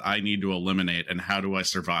others that I need to eliminate, and how do I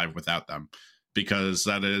survive without them? Because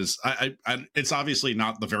that is, it's obviously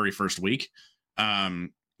not the very first week,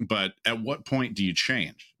 but at what point do you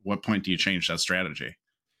change? What point do you change that strategy?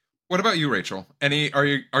 What about you, Rachel? Are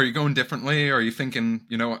you going differently? Are you thinking,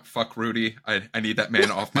 you know what, fuck Rudy, I need that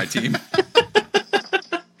man off my team?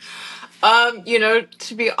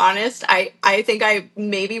 To be honest, I think I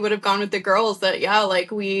maybe would have gone with the girls that,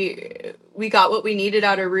 we got what we needed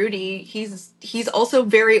out of Rudy. He's also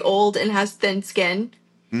very old and has thin skin.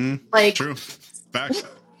 True. Facts.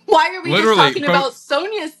 Why are we just talking about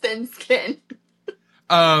Sonya's thin skin?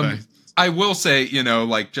 I will say,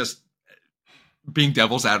 just being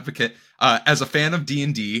devil's advocate, as a fan of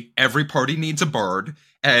D&D, every party needs a bard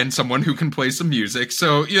and someone who can play some music.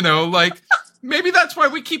 So, maybe that's why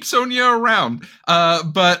we keep Sonya around.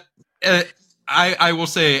 But I will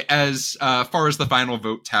say, as far as the final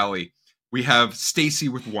vote tally, we have Stacy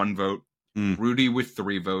with 1 vote, Rudy with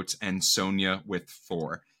 3 votes, and Sonya with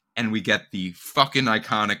 4. And we get the fucking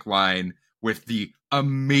iconic line with the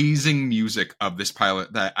amazing music of this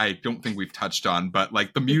pilot that I don't think we've touched on, but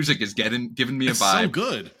the music is giving me a vibe. So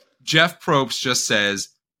good. Jeff Probst just says,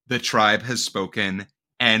 "The tribe has spoken,"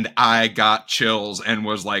 and I got chills and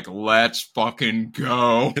was like, "Let's fucking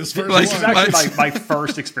go!" This is actually my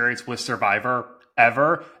first experience with Survivor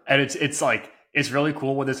ever, and it's really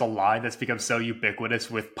cool when there's a line that's become so ubiquitous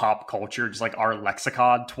with pop culture, just like our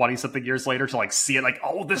lexicon 20-something years later, to see it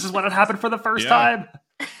oh, this is when it happened for the first time.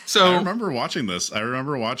 So I remember watching this.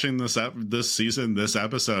 This season, this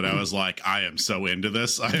episode. I was like, I am so into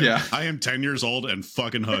this. I am 10 years old and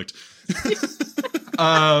fucking hooked.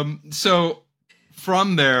 So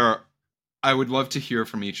from there, I would love to hear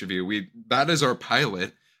from each of you. That is our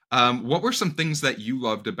pilot. What were some things that you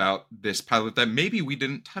loved about this pilot that maybe we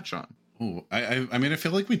didn't touch on? Ooh, I mean, I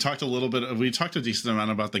feel like we talked a decent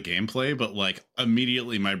amount about the gameplay, but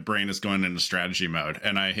immediately my brain is going into strategy mode,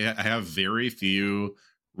 and I have very few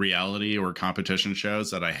reality or competition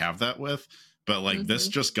shows that I have that with, but this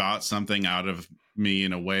just got something out of me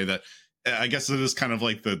in a way that I guess it is kind of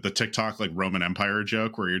like the TikTok Roman Empire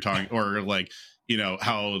joke where you're talking, or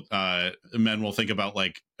how men will think about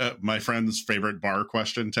my friend's favorite bar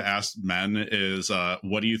question to ask men is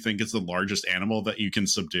what do you think is the largest animal that you can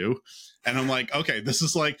subdue? And I'm like, okay, this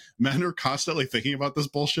is men are constantly thinking about this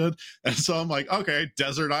bullshit, and so I'm like, okay,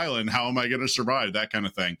 desert island, how am I going to survive, that kind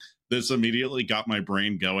of thing. This immediately got my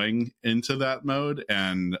brain going into that mode,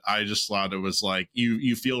 and I just thought it was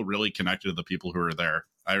you feel really connected to the people who are there.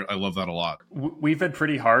 I love that a lot. We've been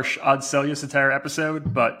pretty harsh on Celia's entire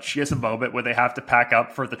episode, but she has a moment where they have to pack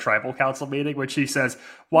up for the tribal council meeting, which she says,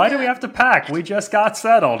 "Why do we have to pack? We just got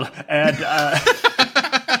settled." And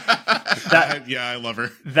I love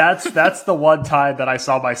her. That's the one time that I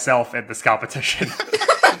saw myself in this competition.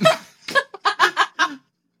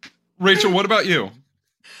 Rachel, what about you?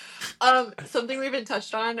 Something we haven't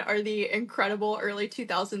touched on are the incredible early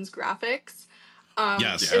 2000s graphics.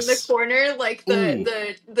 Yes. In the corner,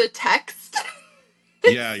 the text.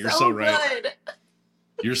 Yeah, you're so right. Good.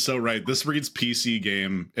 You're so right. This reads PC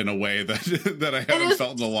game in a way that I haven't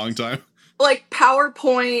felt in a long time.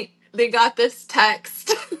 PowerPoint, they got this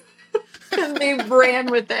text and they ran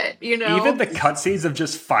with it, Even the cutscenes of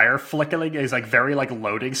just fire flickering is very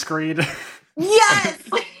loading screen. Yes.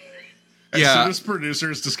 As soon as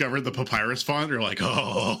producers discovered the papyrus font, they're like,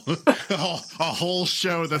 oh, a whole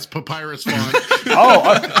show that's papyrus font.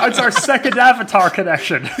 It's our second Avatar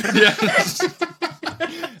connection. Yes.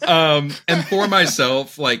 And for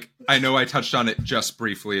myself, I know I touched on it just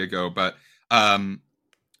briefly ago, but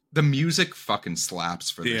the music fucking slaps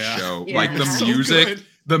for this show. Yeah.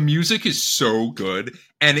 The music is so good,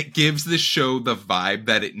 and it gives this show the vibe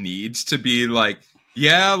that it needs to be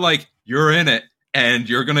you're in it. and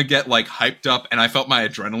you're going to get like hyped up. And I felt my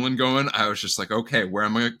adrenaline going. I was just like, okay, where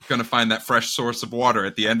am I going to find that fresh source of water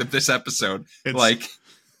at the end of this episode? Like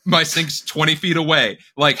my sink's 20 feet away.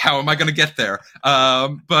 Like, how am I going to get there?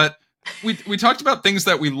 But we talked about things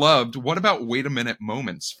that we loved. What about wait a minute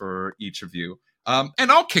moments for each of you?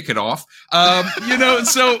 And I'll kick it off.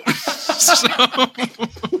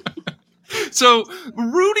 So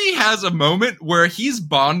Rudy has a moment where he's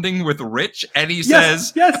bonding with Rich, and he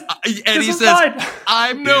says,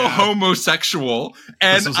 "I'm no homosexual,"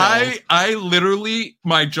 and I literally,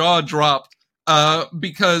 my jaw dropped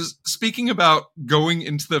because speaking about going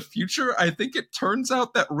into the future, I think it turns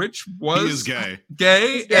out that Rich was gay,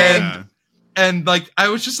 and like I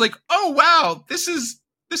was just like, oh wow, this is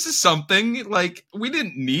something. Like, we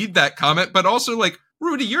didn't need that comment, but also like,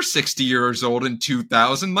 Rudy, you're 60 years old in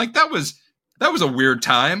 2000. Like, that was a weird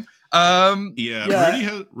time.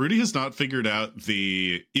 Rudy has not figured out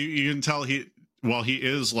you can tell while he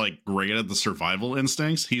is like great at the survival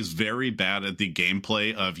instincts, he's very bad at the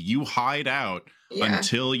gameplay of you hide out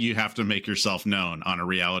until you have to make yourself known on a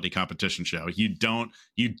reality competition show. You don't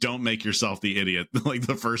make yourself the idiot, like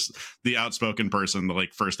the outspoken person, the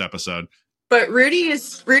like first episode. But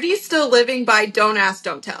Rudy's still living by don't ask,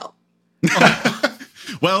 don't tell.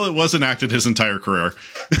 Well, it was enacted his entire career.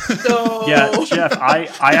 So... Yeah, Jeff, I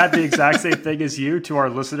had the exact same thing as you. To our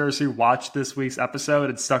listeners who watched this week's episode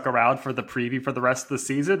and stuck around for the preview for the rest of the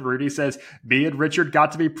season, Rudy says, me and Richard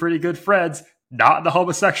got to be pretty good friends, not in the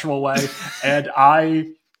homosexual way. And I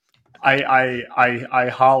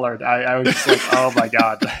hollered. I was just like, oh my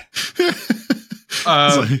God.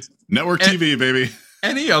 Like, network TV, baby.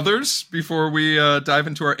 Any others before we dive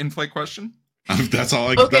into our in-flight question? That's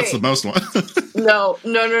all. Okay. That's the most one. No.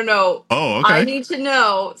 Oh, okay. I need to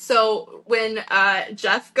know. So when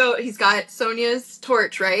Jeff he's got Sonia's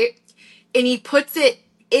torch, right? And he puts it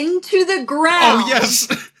into the ground. Oh, yes.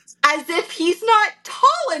 As if he's not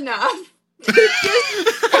tall enough to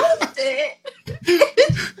just hold it and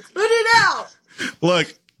put it out.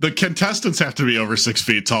 Look, the contestants have to be over 6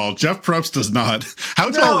 feet tall. Jeff Probst does not. How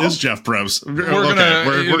tall is Jeff Probst?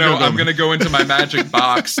 I'm gonna go into my magic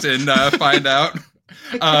box and find out.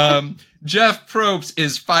 Jeff Probst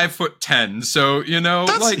is 5'10", so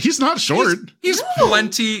he's not short. He's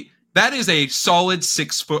plenty. That is a solid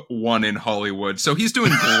 6'1" in Hollywood, so he's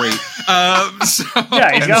doing great. He's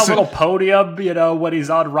got a little podium, when he's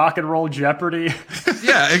on Rock and Roll Jeopardy.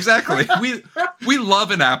 Yeah, exactly. We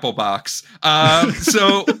love an Apple box.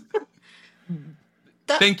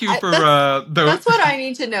 Thank you for That's what I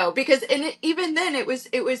need to know, because even then it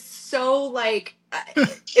was so like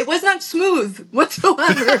it was not smooth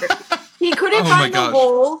whatsoever. He couldn't find the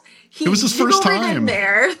hole. It was his first time in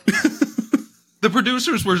there. The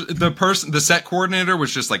producers were the set coordinator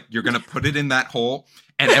was just like, you're going to put it in that hole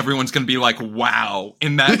and everyone's going to be like, wow,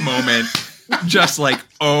 in that moment. Just like,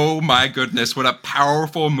 oh my goodness, what a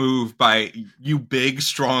powerful move by you big,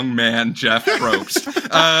 strong man, Jeff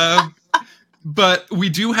Probst. But we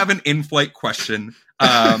do have an in-flight question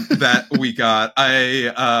that we got.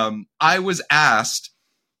 I was asked,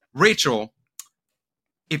 Rachel,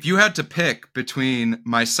 if you had to pick between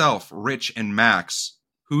myself, Rich, and Max,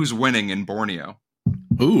 who's winning in Borneo?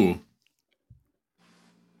 Ooh.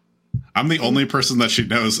 I'm the only person that she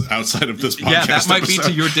knows outside of this podcast. Yeah, that might episode. be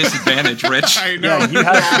to your disadvantage, Rich. I know.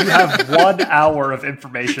 Yeah, you have 1 hour of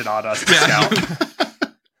information on us to scout.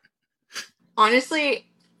 Honestly,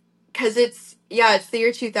 because it's the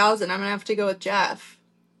year 2000. I'm going to have to go with Jeff.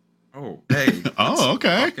 Oh, hey. Oh,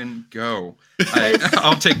 okay. Fucking go.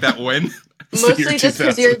 I'll take that win. Mostly just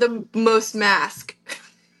because you're the most mask.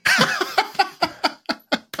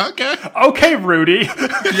 Okay, Rudy.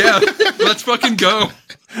 Yeah, let's fucking go.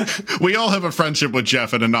 We all have a friendship with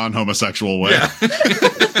Jeff in a non-homosexual way. Yeah.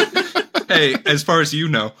 Hey, as far as you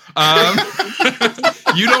know.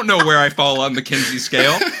 You don't know where I fall on the Kinsey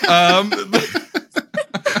scale.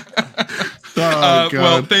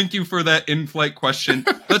 Well, thank you for that in-flight question.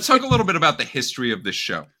 Let's talk a little bit about the history of this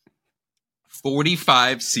show.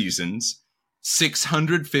 45 seasons,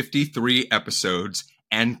 653 episodes,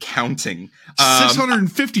 and counting.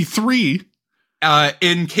 653?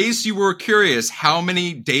 In case you were curious how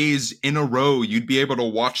many days in a row you'd be able to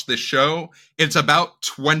watch this show, it's about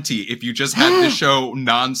 20 if you just had the show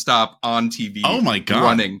nonstop on TV. Oh my God.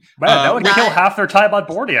 Running. Man, that would kill half their time on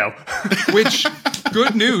Borneo. Which,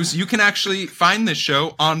 good news, you can actually find this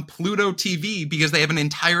show on Pluto TV because they have an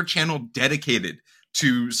entire channel dedicated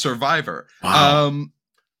to Survivor. Wow.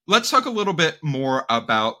 Let's talk a little bit more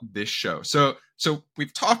about this show. So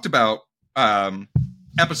we've talked about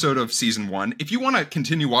episode of season 1. If you want to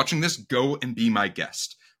continue watching this, go and be my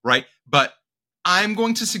guest, right? But I'm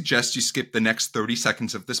going to suggest you skip the next 30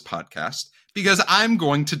 seconds of this podcast because I'm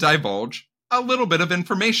going to divulge a little bit of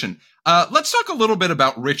information. Let's talk a little bit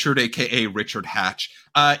about Richard, aka Richard Hatch.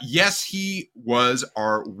 Yes, he was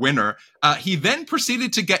our winner. He then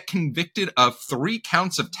proceeded to get convicted of 3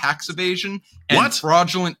 counts of tax evasion and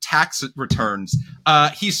fraudulent tax returns.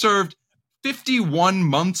 He served 51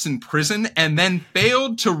 months in prison and then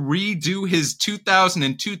failed to redo his 2000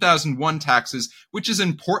 and 2001 taxes, which is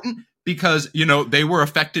important because, they were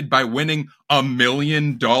affected by winning $1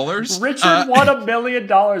 million. Richard won $1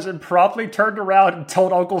 million and promptly turned around and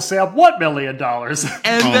told Uncle Sam $1 million.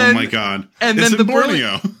 And my God. And it's then in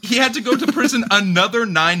Borneo. He had to go to prison another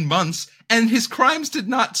 9 months, and his crimes did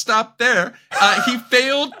not stop there. He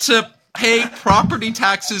failed to pay property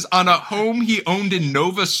taxes on a home he owned in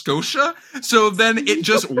Nova Scotia. So then it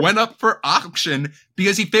just went up for auction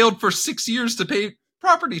because he failed for 6 years to pay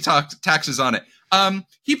property taxes on it.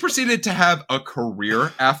 He proceeded to have a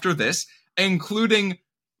career after this, including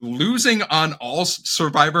losing on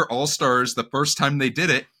Survivor All-Stars the first time they did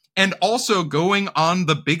it, and also going on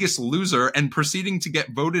The Biggest Loser and proceeding to get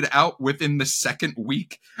voted out within the second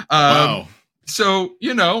week. Wow. So,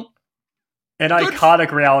 an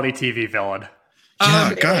iconic reality TV villain.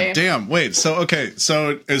 Yeah, God damn. Wait,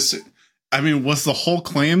 was the whole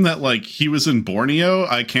claim that he was in Borneo?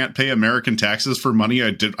 I can't pay American taxes for money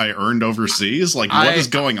I earned overseas? What is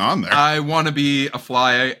going on there? I want to be a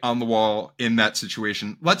fly on the wall in that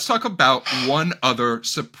situation. Let's talk about one other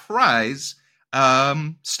surprise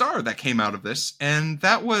star that came out of this, and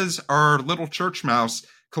that was our little church mouse,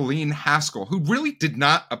 Colleen Haskell, who really did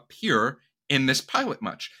not appear in this pilot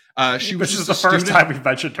much. She was this is the first time we've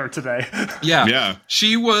mentioned her today. Yeah.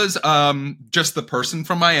 She was just the person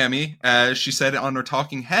from Miami, as she said on her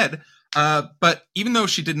talking head. But even though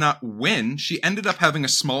she did not win, she ended up having a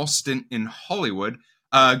small stint in Hollywood,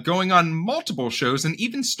 going on multiple shows and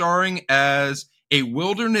even starring as a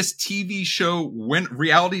wilderness TV show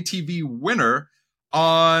reality TV winner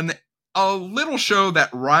on a little show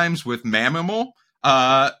that rhymes with Mammal,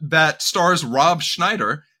 that stars Rob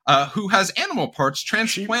Schneider. Who has animal parts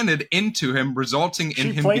transplanted into him, resulting in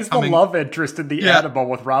him becoming... She plays the love interest in the animal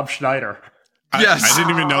with Rob Schneider. Yes. I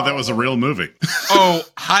didn't even know that was a real movie.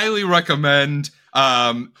 Highly recommend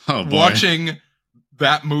watching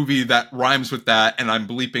that movie that rhymes with that, and I'm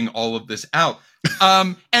bleeping all of this out.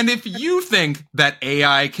 And if you think that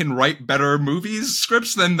AI can write better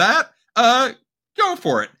scripts than that, go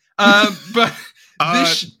for it. But...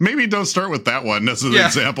 maybe don't start with that one as an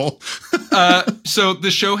example. So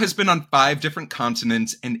the show has been on 5 different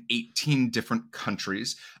continents and 18 different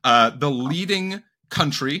countries. The leading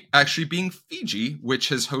country actually being Fiji, which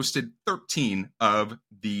has hosted 13 of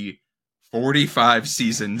the 45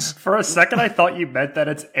 seasons. For a second, I thought you meant that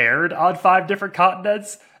it's aired on 5 different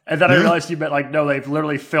continents. And then I realized you meant no, they've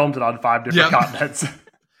literally filmed it on 5 different continents.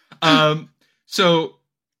 So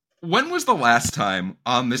when was the last time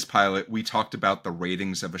on this pilot we talked about the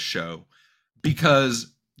ratings of a show?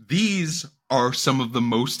 Because these are some of the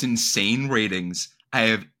most insane ratings I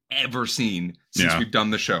have ever seen since we've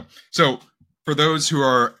done the show. So for those who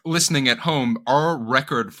are listening at home, our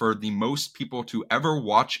record for the most people to ever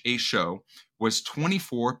watch a show was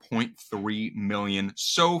 24.3 million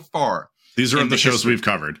so far. These are of the shows we've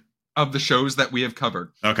covered. Of the shows that we have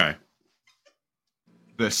covered. Okay.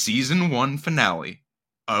 The season 1 finale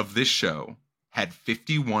of this show had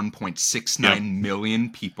 51.69 million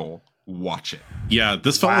people watch it. Yeah,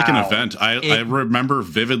 this felt like an event. I remember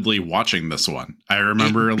vividly watching this one. I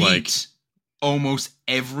remember almost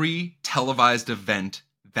every televised event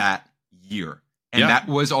that year. And that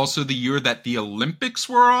was also the year that the Olympics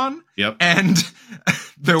were on. Yep. And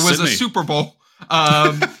there was a Super Bowl.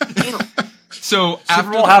 So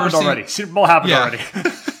Super Bowl happened already. Super Bowl happened already.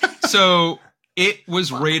 So it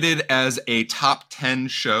was rated as a top 10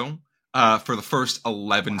 show for the first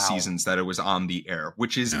 11 seasons that it was on the air,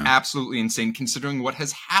 which is absolutely insane considering what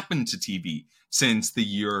has happened to TV since the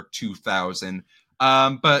year 2000.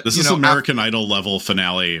 But this is American Idol level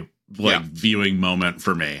finale viewing moment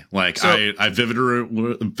for me. I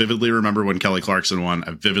vividly remember when Kelly Clarkson won.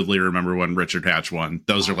 I vividly remember when Richard Hatch won.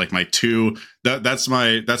 Those are my two. That's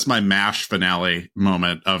my MASH finale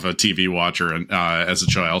moment of a TV watcher as a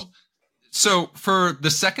child. So for the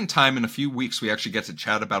second time in a few weeks, we actually get to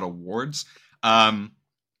chat about awards.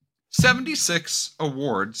 76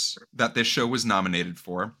 awards that this show was nominated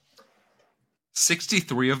for.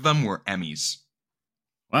 63 of them were Emmys.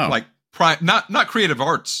 Wow. Not Creative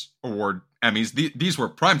Arts Award Emmys. These were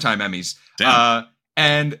Primetime Emmys. Damn.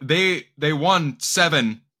 And they won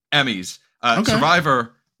 7 Emmys.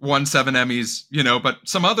 Survivor won 7 Emmys, but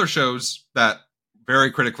some other shows that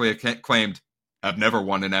very critically acclaimed have never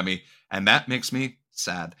won an Emmy, and that makes me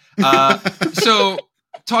sad. So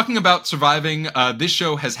talking about surviving, this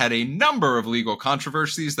show has had a number of legal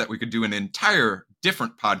controversies that we could do an entire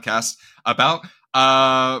different podcast about.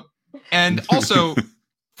 And also,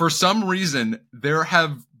 for some reason, there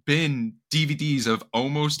have been DVDs of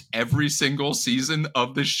almost every single season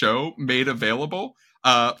of the show made available.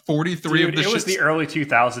 43 of the it was the early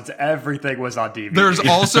 2000s. Everything was on DVD. There's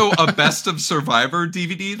also a Best of Survivor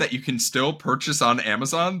DVD that you can still purchase on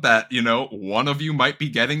Amazon that, one of you might be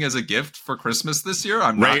getting as a gift for Christmas this year.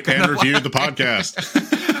 I'm Rate not and review lie. the podcast.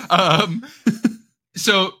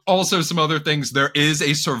 So also some other things. There is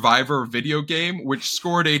a Survivor video game which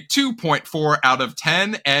scored a 2.4 out of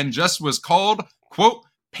 10 and just was called, quote,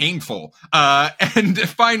 painful. And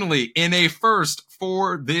finally, in a first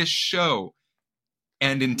for this show,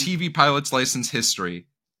 and in TV Pilot's license history,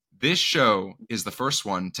 this show is the first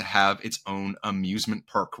one to have its own amusement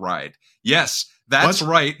park ride. Yes, that's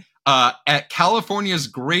right. At California's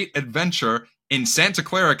Great Adventure in Santa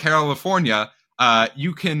Clara, California,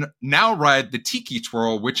 you can now ride the Tiki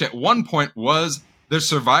Twirl, which at one point was the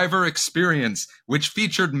Survivor Experience, which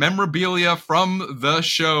featured memorabilia from the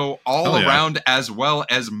show all around, as well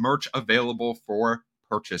as merch available for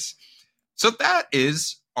purchase. So that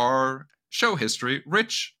is our show history.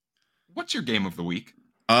 Rich, what's your game of the week?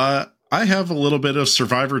 I have a little bit of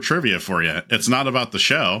Survivor trivia for you. It's not about the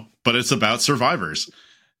show, but it's about survivors.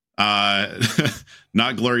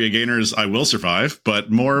 Not Gloria Gaynor's I Will Survive, but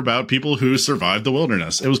more about people who survived the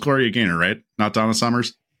wilderness. It was Gloria Gaynor, right? Not Donna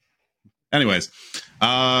Summers? Anyways,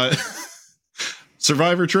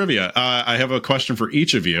 Survivor trivia. I have a question for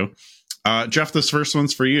each of you. Jeff, this first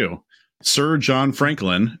one's for you. Sir John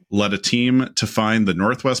Franklin led a team to find the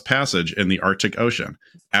Northwest Passage in the Arctic Ocean.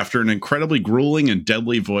 After an incredibly grueling and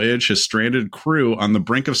deadly voyage, his stranded crew on the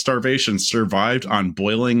brink of starvation survived on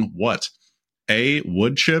boiling what? A,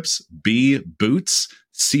 wood chips, B, boots,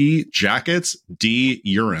 C, jackets, D,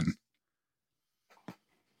 urine.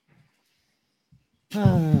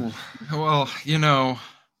 Well,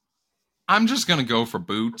 I'm just going to go for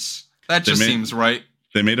boots. That just seems right.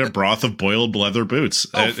 They made a broth of boiled leather boots.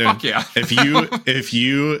 Oh, fuck yeah. if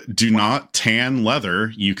you do not tan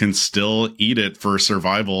leather, you can still eat it for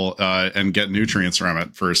survival and get nutrients from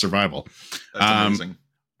it for survival. That's amazing.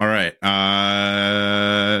 All right.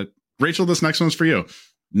 Rachel, this next one's for you.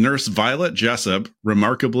 Nurse Violet Jessup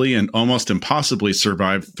remarkably and almost impossibly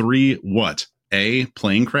survived 3 what? A,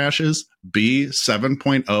 plane crashes, B,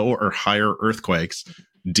 7.0 or higher earthquakes,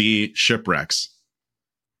 D, shipwrecks.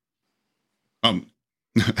 I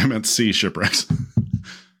meant C, shipwrecks.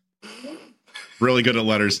 Really good at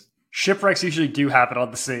letters. Shipwrecks usually do happen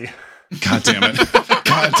on the sea. God damn it.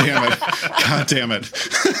 God damn it. God damn it.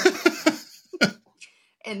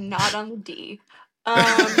 And not on the D.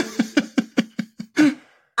 I'm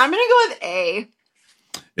going to go with A.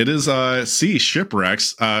 It is C,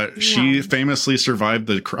 shipwrecks. She famously survived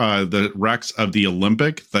the wrecks of the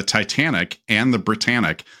Olympic, the Titanic, and the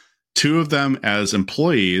Britannic. 2 of them as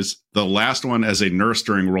employees, the last one as a nurse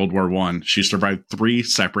during World War I. She survived 3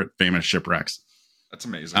 separate famous shipwrecks. That's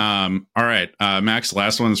amazing. All right, Max,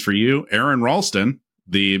 last one's for you. Aaron Ralston,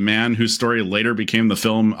 the man whose story later became the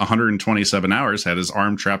film 127 Hours, had his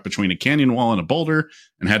arm trapped between a canyon wall and a boulder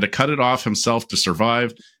and had to cut it off himself to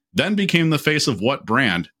survive, then became the face of what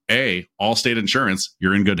brand? A, Allstate Insurance,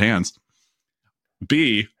 you're in good hands.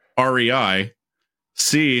 B, REI.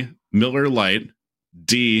 C, Miller Lite.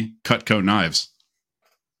 D, Cutco Knives.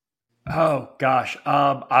 Oh, gosh.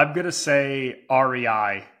 I'm going to say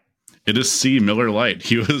REI. It is C, Miller Lite.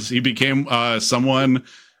 He became someone.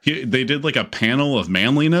 They did like a panel of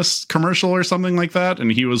manliness commercial or something like that,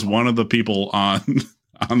 and he was one of the people on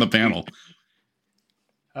the panel.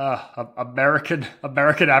 American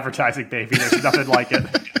advertising, baby. There's nothing like it.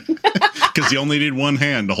 Because you only need one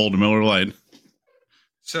hand to hold a Miller Lite.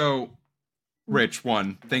 So, Rich,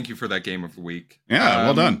 thank you for that game of the week. Yeah,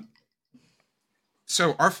 well done.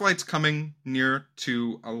 So our flight's coming near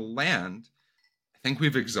to a land. I think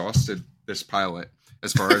we've exhausted this pilot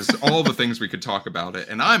as far as all the things we could talk about it,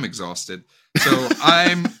 and I'm exhausted. So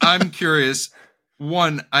I'm curious.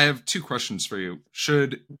 One, I have 2 questions for you.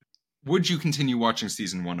 Would you continue watching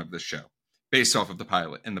season 1 of this show based off of the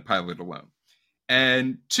pilot and the pilot alone?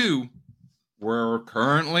 And 2, we're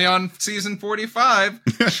currently on season 45.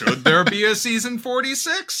 Should there be a season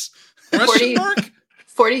 46? Question mark?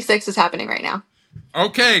 46 is happening right now.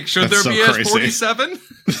 Okay, should there be a 47?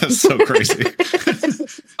 That's so crazy.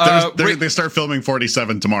 They start filming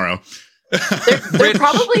 47 tomorrow. They're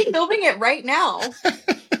probably filming it right now.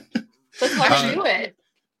 Let's not do it.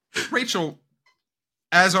 Rachel,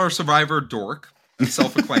 as our survivor dork,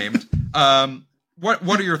 self-acclaimed,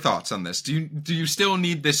 What are your thoughts on this? Do you still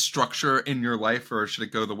need this structure in your life, or should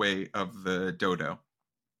it go the way of the dodo?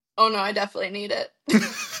 Oh no, I definitely need it.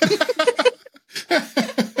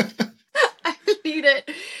 I need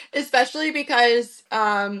it, especially because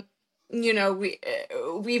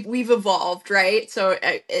we've evolved, right? So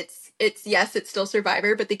it's yes, it's still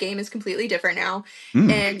Survivor, but the game is completely different now.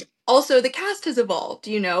 And also the cast has evolved.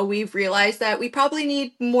 We've realized that we probably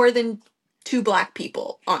need more than 2 Black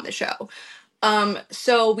people on the show.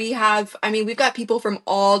 So we've got people from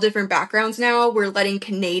all different backgrounds now. We're letting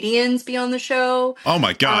Canadians be on the show. Oh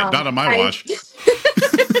my God, not on my watch.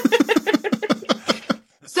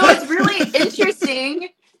 So it's really interesting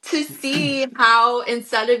to see how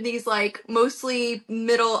instead of these like mostly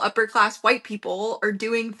middle upper class white people are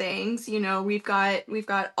doing things, we've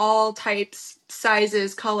got all types,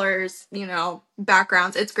 sizes, colors,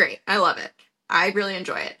 backgrounds. It's great. I love it. I really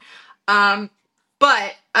enjoy it.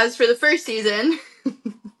 But as for the first season,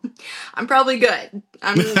 I'm probably good.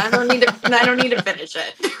 I don't need to finish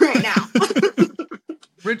it right now.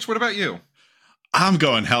 Rich, what about you? I'm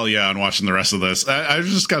going hell yeah on watching the rest of this. I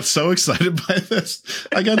just got so excited by this.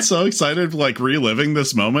 I got so excited, like reliving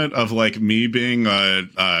this moment of like me being,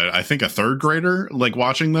 I think a 3rd grader, like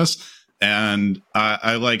watching this. And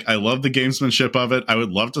I love the gamesmanship of it. I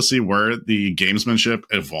would love to see where the gamesmanship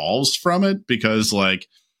evolves from it, because like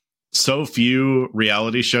so few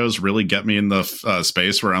reality shows really get me in the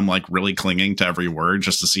space where I'm like really clinging to every word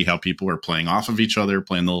just to see how people are playing off of each other,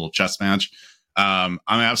 playing the little chess match. I'm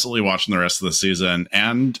absolutely watching the rest of the season,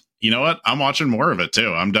 and you know what? I'm watching more of it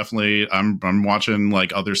too. I'm watching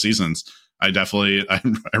like other seasons. I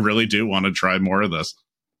really do want to try more of this.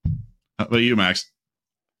 How about you, Max?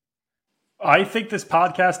 I think this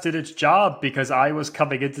podcast did its job, because I was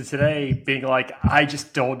coming into today being like, I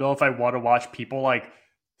just don't know if I want to watch people like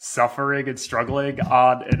suffering and struggling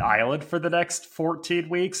on an island for the next 14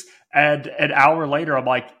 weeks. And an hour later, I'm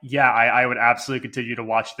like, yeah, I would absolutely continue to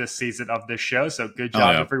watch this season of this show. So good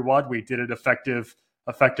job, everyone. We did an effective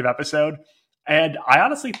episode. And I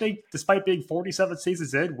honestly think, despite being 47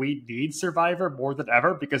 seasons in, we need Survivor more than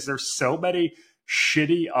ever, because there's so many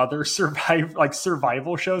shitty other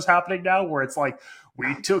survival shows happening now where it's like,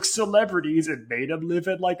 we took celebrities and made them live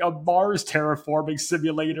in like a Mars terraforming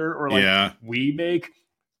simulator, or like we make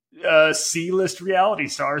C-list reality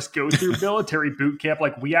stars go through military boot camp.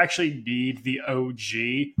 Like, we actually need the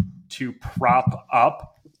OG to prop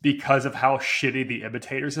up because of how shitty the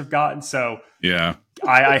imitators have gotten. So yeah,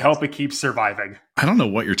 I hope it keeps surviving. I don't know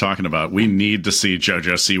what you're talking about. We need to see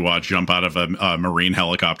JoJo Siwa jump out of a Marine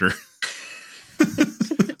helicopter.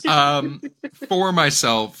 For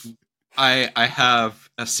myself, I have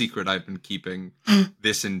a secret I've been keeping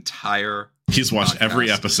this entire He's watched podcast.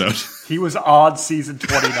 Every episode. He was on season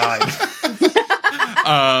 29.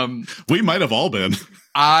 We might have all been.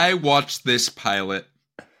 I watched this pilot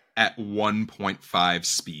at 1.5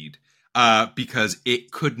 speed because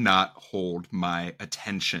it could not hold my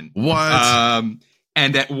attention. What?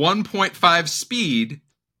 And at 1.5 speed,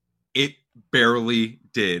 it barely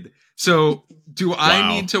did. So do I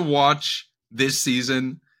need to watch this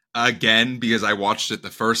season again because I watched it the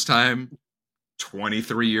first time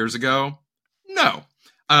 23 years ago? No,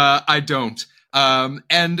 I don't.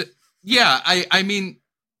 And yeah, I mean,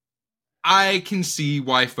 I can see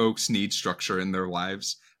why folks need structure in their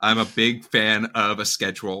lives. I'm a big fan of a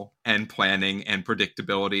schedule and planning and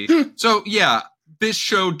predictability. So yeah, this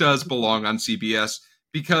show does belong on CBS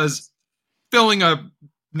because filling a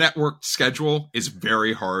network schedule is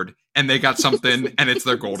very hard. And they got something, and it's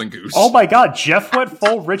their golden goose. Oh my God, Jeff went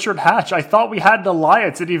full Richard Hatch. I thought we had an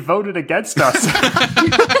alliance, and he voted against us.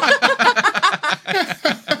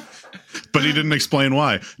 But he didn't explain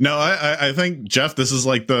why. No, I think, Jeff, this is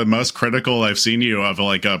like the most critical I've seen you of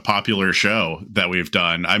like a popular show that we've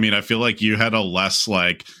done. I mean, I feel like you had a less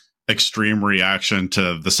like extreme reaction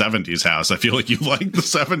to the 70s house. I feel like you liked the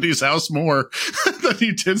 70s house more than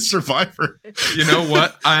you did Survivor. You know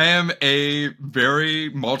what? I am a very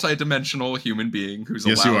multidimensional human being who's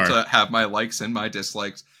allowed to have my likes and my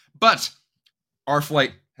dislikes. But our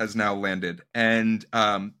flight has now landed. And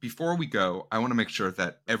before we go, I want to make sure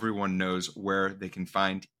that everyone knows where they can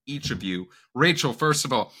find each of you. Rachel, first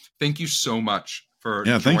of all, thank you so much for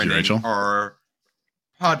joining our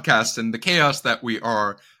podcast and the chaos that we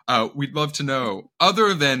are. We'd love to know,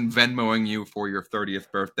 other than Venmoing you for your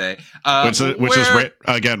 30th birthday, which is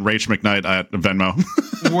again, Rach MacKnight at Venmo.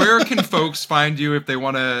 Where can folks find you if they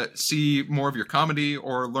want to see more of your comedy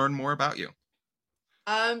or learn more about you?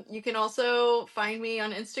 You can also find me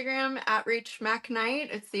on Instagram at Rach MacKnight.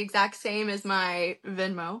 It's the exact same as my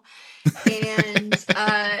Venmo. And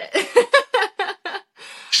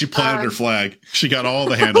She planted her flag. She got all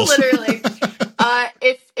the handles. Literally.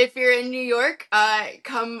 If you're in New York,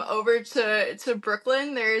 come over to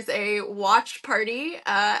Brooklyn. There's a watch party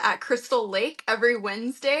at Crystal Lake every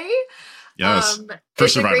Wednesday. Yes, for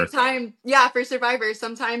it's Survivor. A great time. Yeah, for Survivor.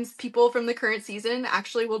 Sometimes people from the current season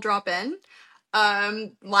actually will drop in.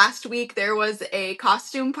 Last week there was a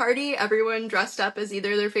costume party. Everyone dressed up as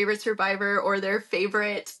either their favorite Survivor or their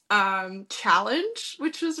favorite challenge,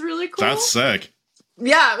 which was really cool. That's sick.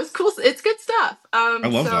 Yeah, it was cool. It's good stuff. I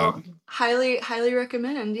love that. Highly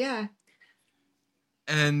recommend. Yeah.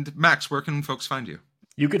 And Max, where can folks find you?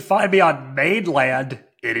 You can find me on Mainland,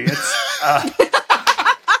 idiots.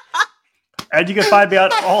 And you can find me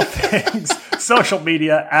on all things social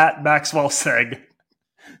media at Maxwell Singh.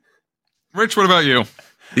 Rich, what about you?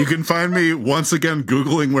 You can find me once again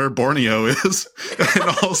Googling where Borneo is, and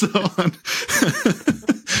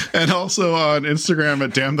also on Instagram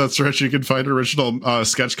at Damn That's Rich. You can find original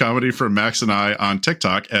sketch comedy from Max and I on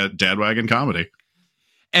TikTok at Dadwagon Comedy.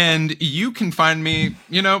 And you can find me,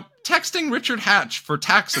 texting Richard Hatch for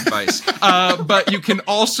tax advice. But you can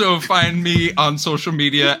also find me on social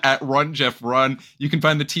media at Run Jeff Run. You can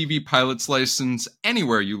find the TV Pilot's License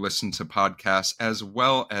anywhere you listen to podcasts, as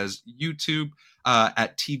well as YouTube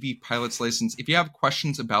at TV Pilot's License. If you have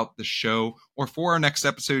questions about the show or for our next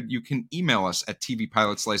episode, you can email us at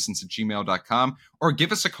tvpilotslicense@gmail.com or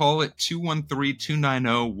give us a call at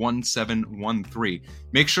 213-290-1713.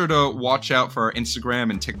 Make sure to watch out for our Instagram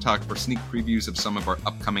and TikTok for sneak previews of some of our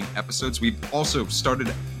upcoming episodes. We've also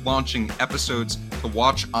started launching episodes to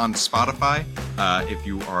watch on Spotify if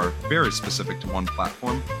you are very specific to one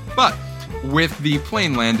platform. But with the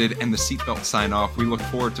plane landed and the seatbelt sign off, we look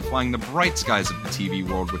forward to flying the bright skies of the TV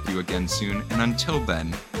world with you again soon. And until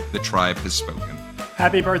then, the tribe has spoken.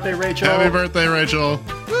 Happy birthday, Rachel. Happy birthday, Rachel.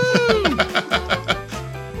 Woo!